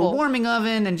threw it into a warming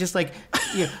oven and just like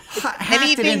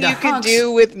anything you could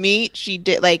do with meat, she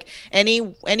did. Like any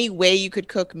way you could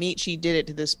cook meat, she did it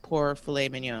to this poor filet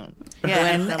mignon.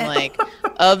 Yeah, went from like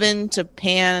oven to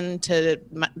pan to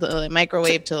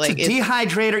microwave to like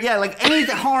dehydrator. Yeah, like any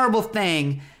horrible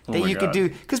thing that you could do.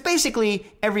 Because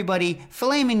basically, everybody,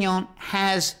 filet mignon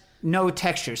has no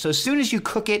texture. So as soon as you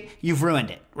cook it, you've ruined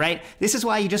it, right? This is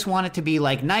why you just want it to be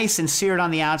like nice and seared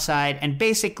on the outside and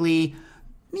basically,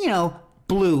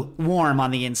 blue, warm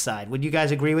on the inside. Would you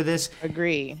guys agree with this?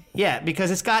 Agree. Yeah,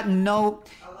 because if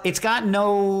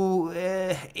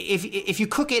you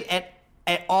cook it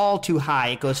at all too high,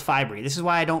 it goes fibery. This is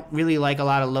why I don't really like a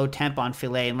lot of low temp on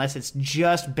filet unless it's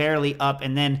just barely up.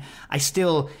 And then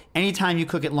anytime you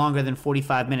cook it longer than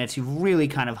 45 minutes, you've really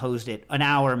kind of hosed it, an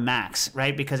hour max,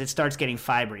 right? Because it starts getting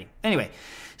fibery. Anyway,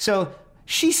 so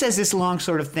she says this long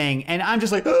sort of thing, and I'm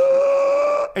just like,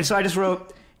 "Aah!" And so I just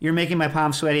wrote, "You're making my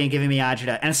palms sweaty and giving me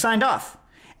agita," and signed off.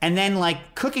 And then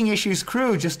like Cooking Issues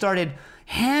crew just started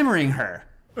hammering her,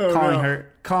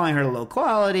 calling her low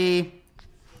quality.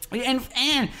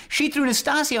 And she threw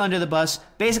Nastasia under the bus,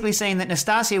 basically saying that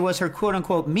Nastasia was her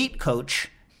quote-unquote meat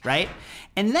coach, right?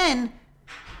 And then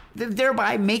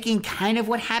thereby making kind of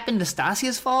what happened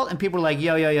Nastasia's fault. And people were like,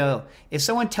 yo, if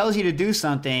someone tells you to do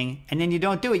something and then you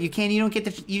don't do it, you can't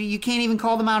even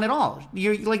call them out at all.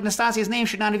 You're like, Nastasia's name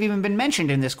should not have even been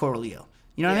mentioned in this Correlio.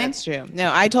 You know what I mean? That's true.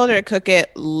 No, I told her to cook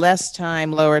it less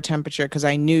time, lower temperature, because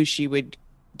I knew she would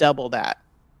double that.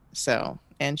 So,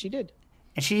 and she did.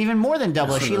 And she even more than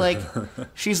double.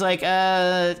 She's like,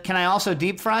 can I also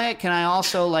deep fry it? Can I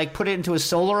also like put it into a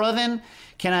solar oven?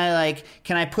 Can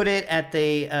I put it at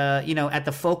the at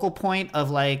the focal point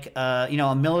of like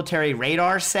a military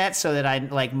radar set so that I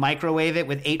like microwave it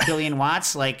with 8 billion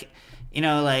watts, which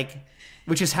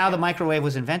is how the microwave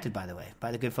was invented, by the way,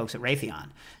 by the good folks at Raytheon.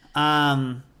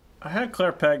 I had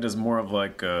Claire pegged as more of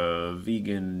like a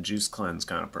vegan juice cleanse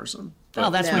kind of person.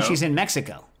 That's when she's in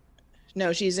Mexico.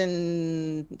 No, she's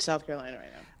in South Carolina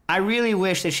right now. I really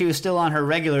wish that she was still on her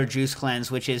regular juice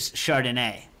cleanse, which is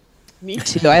Chardonnay. Me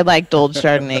too. I liked old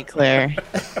Chardonnay, Claire.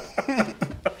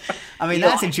 I mean,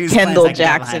 that's a juice Kendall cleanse.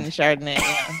 Jackson Chardonnay.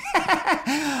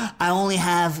 Yeah. I only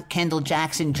have Kendall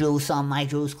Jackson juice on my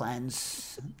juice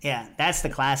cleanse. Yeah, that's the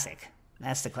classic.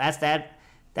 That's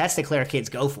the Claire kids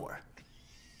go for.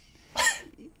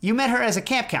 You met her as a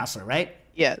camp counselor, right?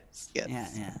 Yes. Yeah.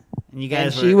 And you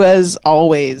guys she was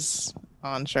always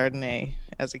on Chardonnay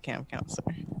as a camp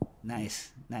counselor.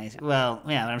 Nice. Well,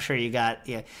 yeah, I'm sure you got,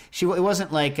 yeah. It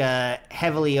wasn't like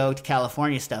heavily oaked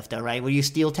California stuff, though, right? Were you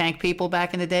steel tank people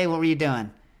back in the day? What were you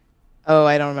doing? Oh,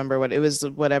 I don't remember what it was.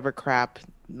 Whatever crap,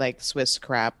 like Swiss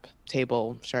crap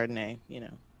table Chardonnay,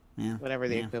 whatever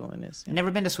the equivalent is. I've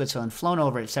never been to Switzerland. Flown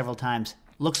over it several times.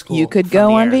 Looks cool. You could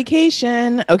go on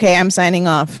vacation. Okay, I'm signing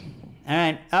off. All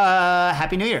right.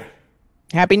 Happy New Year.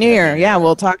 Happy New Year. Yeah,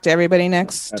 we'll talk to everybody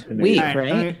next week,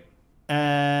 right?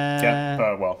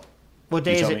 What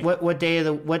day is it? What day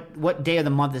of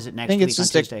the month is it next week? I think it's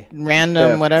just a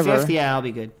random whatever. 5th, yeah, I'll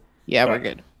be good. Yeah, we're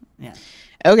good. Yeah.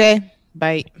 Okay.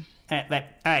 Bye. All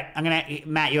right.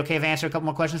 Matt, you okay if I answer a couple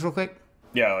more questions real quick?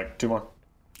 Yeah, like 2 more. All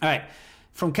right.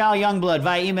 From Cal Youngblood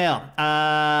via email.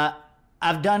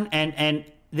 I've done, and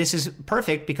this is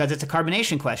perfect because it's a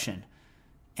carbonation question.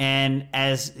 And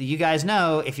as you guys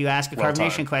know, if you ask a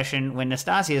carbonation question when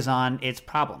Nastasia is on, it's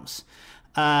problems.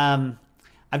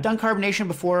 I've done carbonation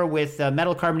before with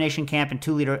metal carbonation camp and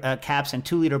 2-liter caps and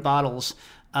 2-liter bottles.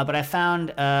 But I found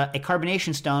a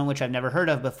carbonation stone, which I've never heard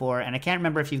of before, and I can't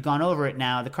remember if you've gone over it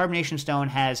now. The carbonation stone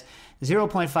has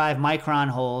 0.5 micron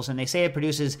holes, and they say it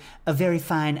produces a very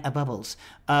fine bubbles.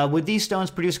 Would these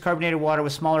stones produce carbonated water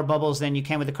with smaller bubbles than you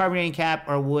can with the carbonating cap,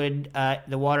 or would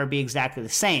the water be exactly the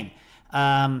same?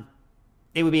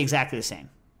 It would be exactly the same.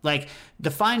 Like,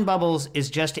 the fine bubbles is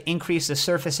just to increase the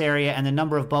surface area and the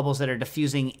number of bubbles that are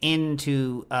diffusing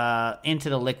into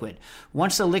the liquid.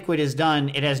 Once the liquid is done,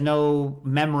 it has no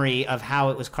memory of how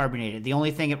it was carbonated. The only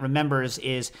thing it remembers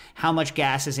is how much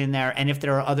gas is in there and if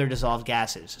there are other dissolved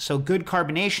gases. So good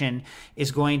carbonation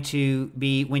is going to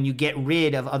be when you get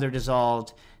rid of other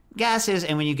dissolved gases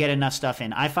and when you get enough stuff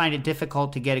in. I find it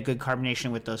difficult to get a good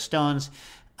carbonation with those stones.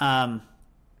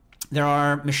 There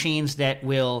are machines that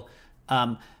will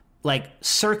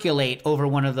circulate over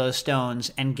one of those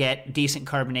stones and get decent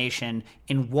carbonation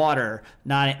in water,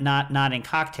 not in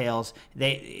cocktails.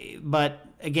 But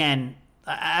again,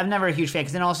 I'm never a huge fan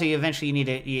because then also you need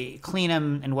to clean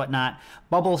them and whatnot.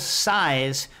 Bubble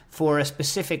size for a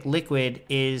specific liquid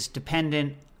is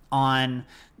dependent on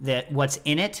what's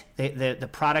in it, the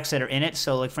products that are in it.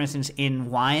 So, like, for instance, in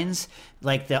wines,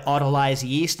 like the autolyzed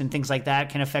yeast and things like that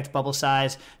can affect bubble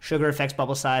size. Sugar affects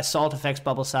bubble size. Salt affects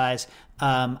bubble size.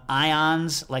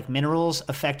 Ions, like minerals,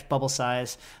 affect bubble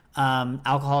size.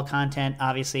 Alcohol content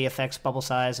obviously affects bubble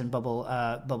size and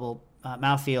bubble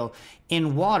mouthfeel.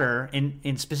 In water,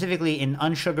 in specifically in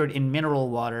unsugared in mineral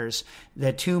waters,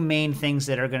 the three main things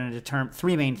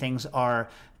are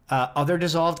other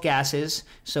dissolved gases.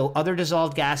 So other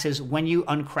dissolved gases, when you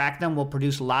uncrack them, will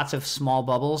produce lots of small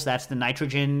bubbles. That's the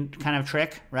nitrogen kind of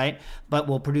trick, right? But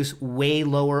will produce way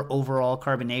lower overall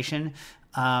carbonation.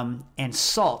 And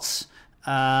salts,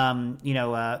 dissolved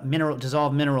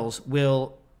minerals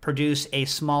will produce a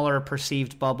smaller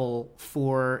perceived bubble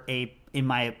in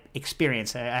my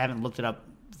experience. I haven't looked it up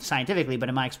scientifically, but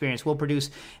in my experience, will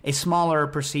produce a smaller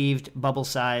perceived bubble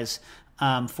size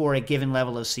for a given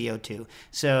level of CO2.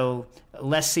 So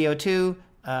less CO2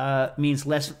 means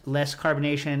less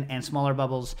carbonation and smaller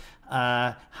bubbles,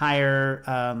 higher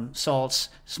salts,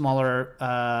 smaller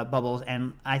bubbles,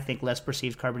 and I think less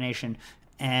perceived carbonation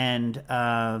and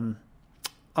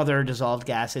other dissolved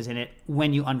gases in it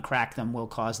when you uncrack them will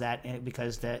cause that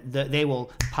because they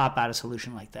will pop out a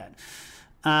solution like that.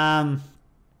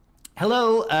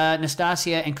 Hello,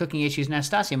 Nastasia and Cooking Issues.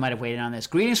 Nastasia might have waited on this.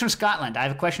 Greetings from Scotland. I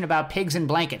have a question about pigs in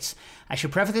blankets. I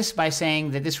should preface this by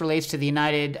saying that this relates to the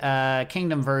United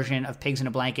Kingdom version of pigs in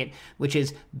a blanket, which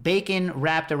is bacon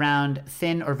wrapped around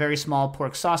thin or very small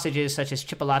pork sausages, such as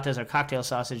chipolatas or cocktail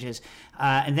sausages,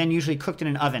 and then usually cooked in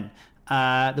an oven.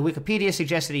 The Wikipedia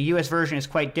suggests that a U.S. version is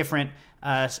quite different.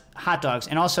 Hot dogs.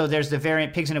 And also there's the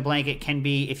variant pigs in a blanket can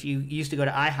be, if you used to go to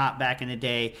IHOP back in the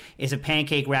day, is a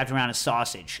pancake wrapped around a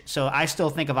sausage. So I still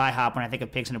think of IHOP when I think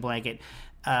of pigs in a blanket.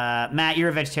 Matt, you're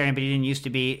a vegetarian, but you didn't used to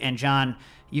be. And John,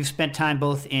 you've spent time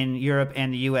both in Europe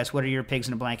and the U.S. What are your pigs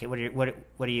in a blanket? What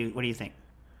do you think?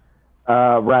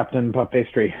 Wrapped in puff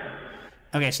pastry.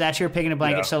 Okay, so that's your pig in a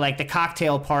blanket. Yeah. So like the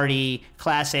cocktail party,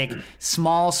 classic,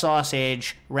 small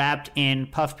sausage wrapped in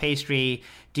puff pastry.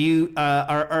 Do you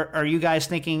are you guys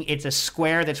thinking it's a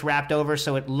square that's wrapped over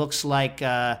so it looks like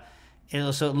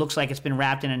it's been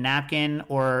wrapped in a napkin,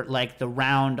 or like the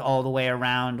round all the way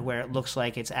around where it looks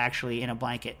like it's actually in a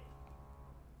blanket?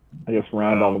 I guess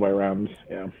round all the way around.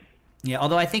 Yeah. Yeah,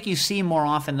 although I think you see more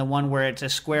often the one where it's a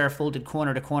square folded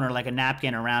corner to corner like a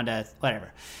napkin around a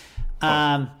whatever.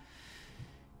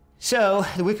 So,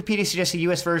 the Wikipedia suggests the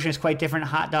U.S. version is quite different.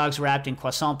 Hot dogs wrapped in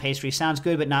croissant pastry sounds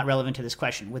good, but not relevant to this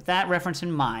question. With that reference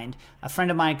in mind, a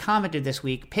friend of mine commented this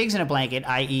week, pigs in a blanket,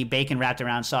 i.e. bacon wrapped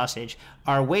around sausage,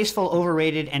 are wasteful,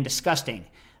 overrated, and disgusting.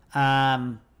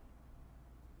 Wrapping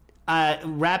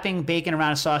bacon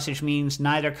around a sausage means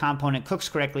neither component cooks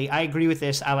correctly. I agree with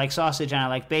this. I like sausage and I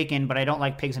like bacon, but I don't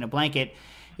like pigs in a blanket.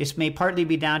 This may partly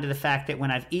be down to the fact that when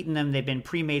I've eaten them, they've been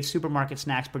pre-made supermarket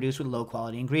snacks produced with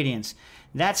low-quality ingredients.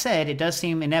 That said, it does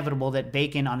seem inevitable that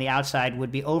bacon on the outside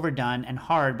would be overdone and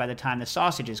hard by the time the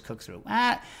sausage is cooked through.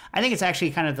 I think it's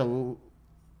actually kind of the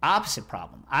opposite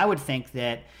problem. I would think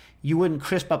that you wouldn't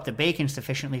crisp up the bacon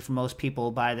sufficiently for most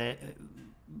people without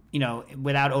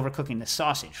overcooking the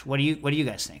sausage. What do you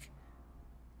guys think?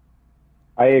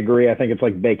 I agree. I think it's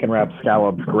like bacon wrapped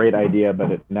scallops. Great idea,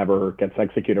 but it never gets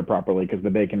executed properly because the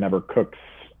bacon never cooks.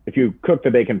 If you cook the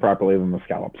bacon properly, then the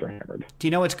scallops are hammered. Do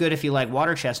you know what's good if you like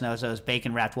water chestnuts, those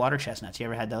bacon wrapped water chestnuts? You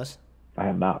ever had those? I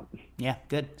have not. Yeah,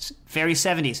 good. Very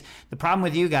 70s. The problem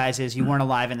with you guys is you weren't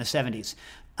alive in the 70s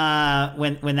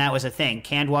when that was a thing.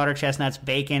 Canned water chestnuts,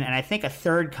 bacon, and I think a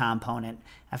third component.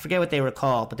 I forget what they were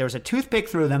called, but there was a toothpick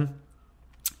through them,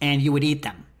 and you would eat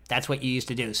them. That's what you used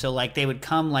to do. So like they would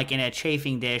come like in a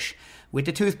chafing dish with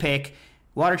the toothpick,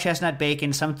 water chestnut,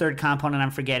 bacon, some third component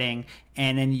I'm forgetting,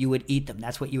 and then you would eat them.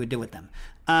 That's what you would do with them.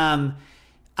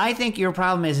 I think your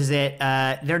problem is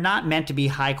that they're not meant to be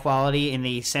high quality in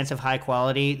the sense of high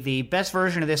quality. The best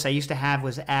version of this I used to have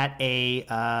was at a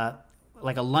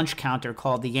like a lunch counter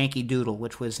called the Yankee Doodle,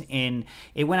 which was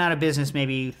it went out of business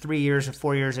maybe 3 years or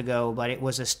 4 years ago, but it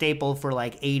was a staple for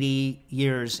like 80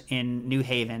 years in New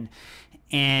Haven.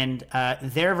 And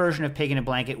their version of pig in a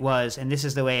blanket was, and this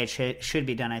is the way it should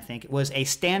be done, I think, it was a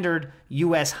standard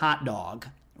U.S. hot dog,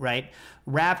 right,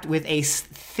 wrapped with a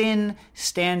thin,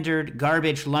 standard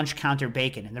garbage lunch counter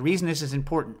bacon. And the reason this is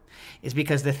important is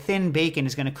because the thin bacon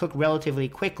is going to cook relatively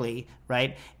quickly,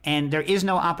 right, and there is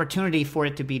no opportunity for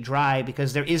it to be dry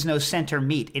because there is no center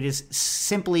meat. It is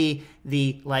simply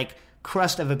the, like,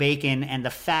 crust of a bacon, and the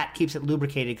fat keeps it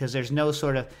lubricated because there's no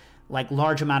sort of, like,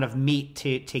 large amount of meat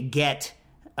to get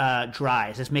dry.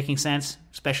 Is this making sense,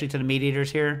 especially to the meat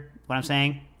eaters here, what I'm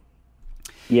saying?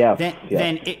 Yeah.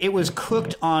 Then it was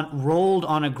cooked rolled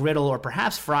on a griddle, or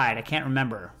perhaps fried, I can't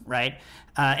remember, right?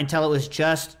 Until it was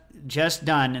just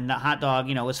done, and the hot dog,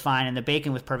 was fine, and the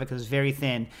bacon was perfect because it was very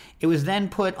thin. It was then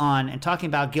put on, and talking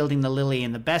about gilding the lily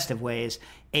in the best of ways,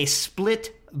 a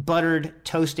split buttered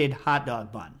toasted hot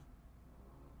dog bun.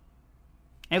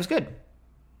 And it was good.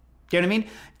 Do you know what I mean?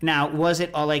 Now, was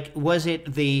it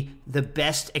the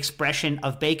best expression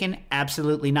of bacon?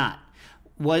 Absolutely not.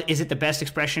 Is it the best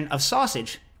expression of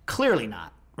sausage? Clearly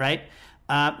not, right?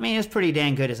 I mean, it's pretty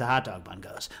dang good as a hot dog bun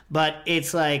goes. But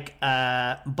it's like,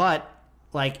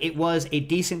 it was a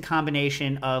decent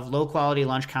combination of low-quality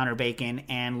lunch counter bacon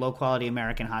and low-quality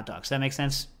American hot dogs. Does that make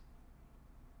sense?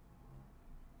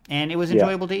 And it was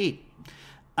enjoyable to eat.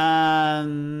 All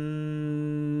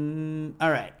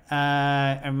right.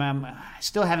 I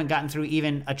still haven't gotten through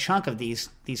even a chunk of these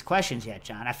questions yet,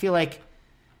 John. I feel like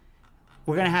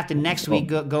we're going to have to next week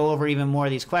go over even more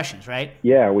of these questions, right?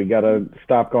 Yeah, we got to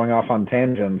stop going off on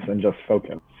tangents and just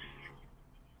focus.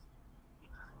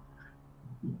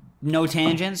 No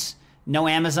tangents? No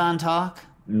Amazon talk?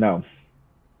 No.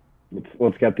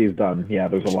 Let's get these done. Yeah,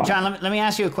 there's a lot. John, let me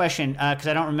ask you a question because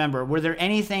I don't remember. Were there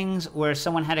any things where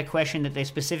someone had a question that they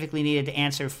specifically needed to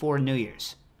answer for New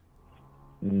Year's?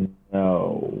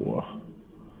 No.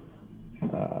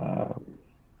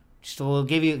 So we'll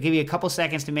give you a couple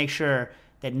seconds to make sure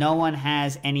that no one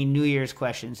has any New Year's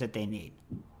questions that they need.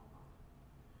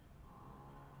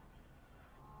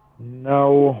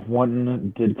 No,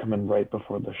 one did come in right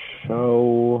before the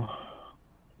show,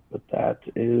 but that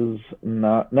is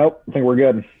not... Nope, I think we're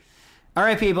good. All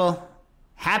right, people.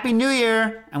 Happy New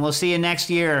Year, and we'll see you next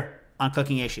year on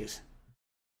Cooking Issues.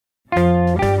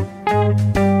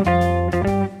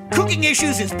 Cooking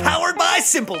Issues is powered by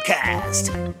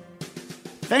Simplecast.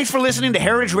 Thanks for listening to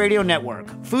Heritage Radio Network,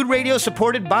 food radio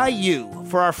supported by you.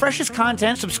 For our freshest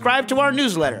content, subscribe to our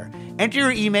newsletter. Enter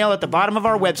your email at the bottom of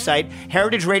our website,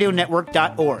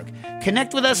 heritageradionetwork.org.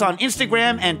 Connect with us on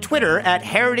Instagram and Twitter at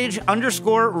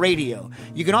heritage_radio.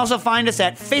 You can also find us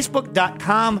at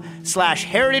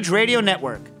facebook.com/Heritage Radio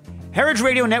Network. Heritage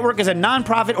Radio Network is a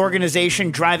nonprofit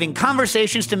organization driving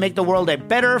conversations to make the world a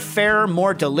better, fairer,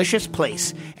 more delicious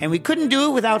place. And we couldn't do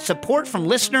it without support from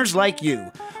listeners like you.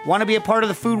 Want to be a part of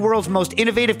the food world's most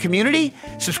innovative community?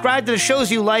 Subscribe to the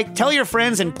shows you like, tell your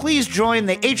friends, and please join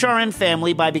the HRN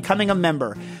family by becoming a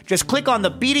member. Just click on the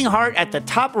beating heart at the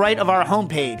top right of our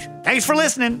homepage. Thanks for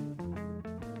listening.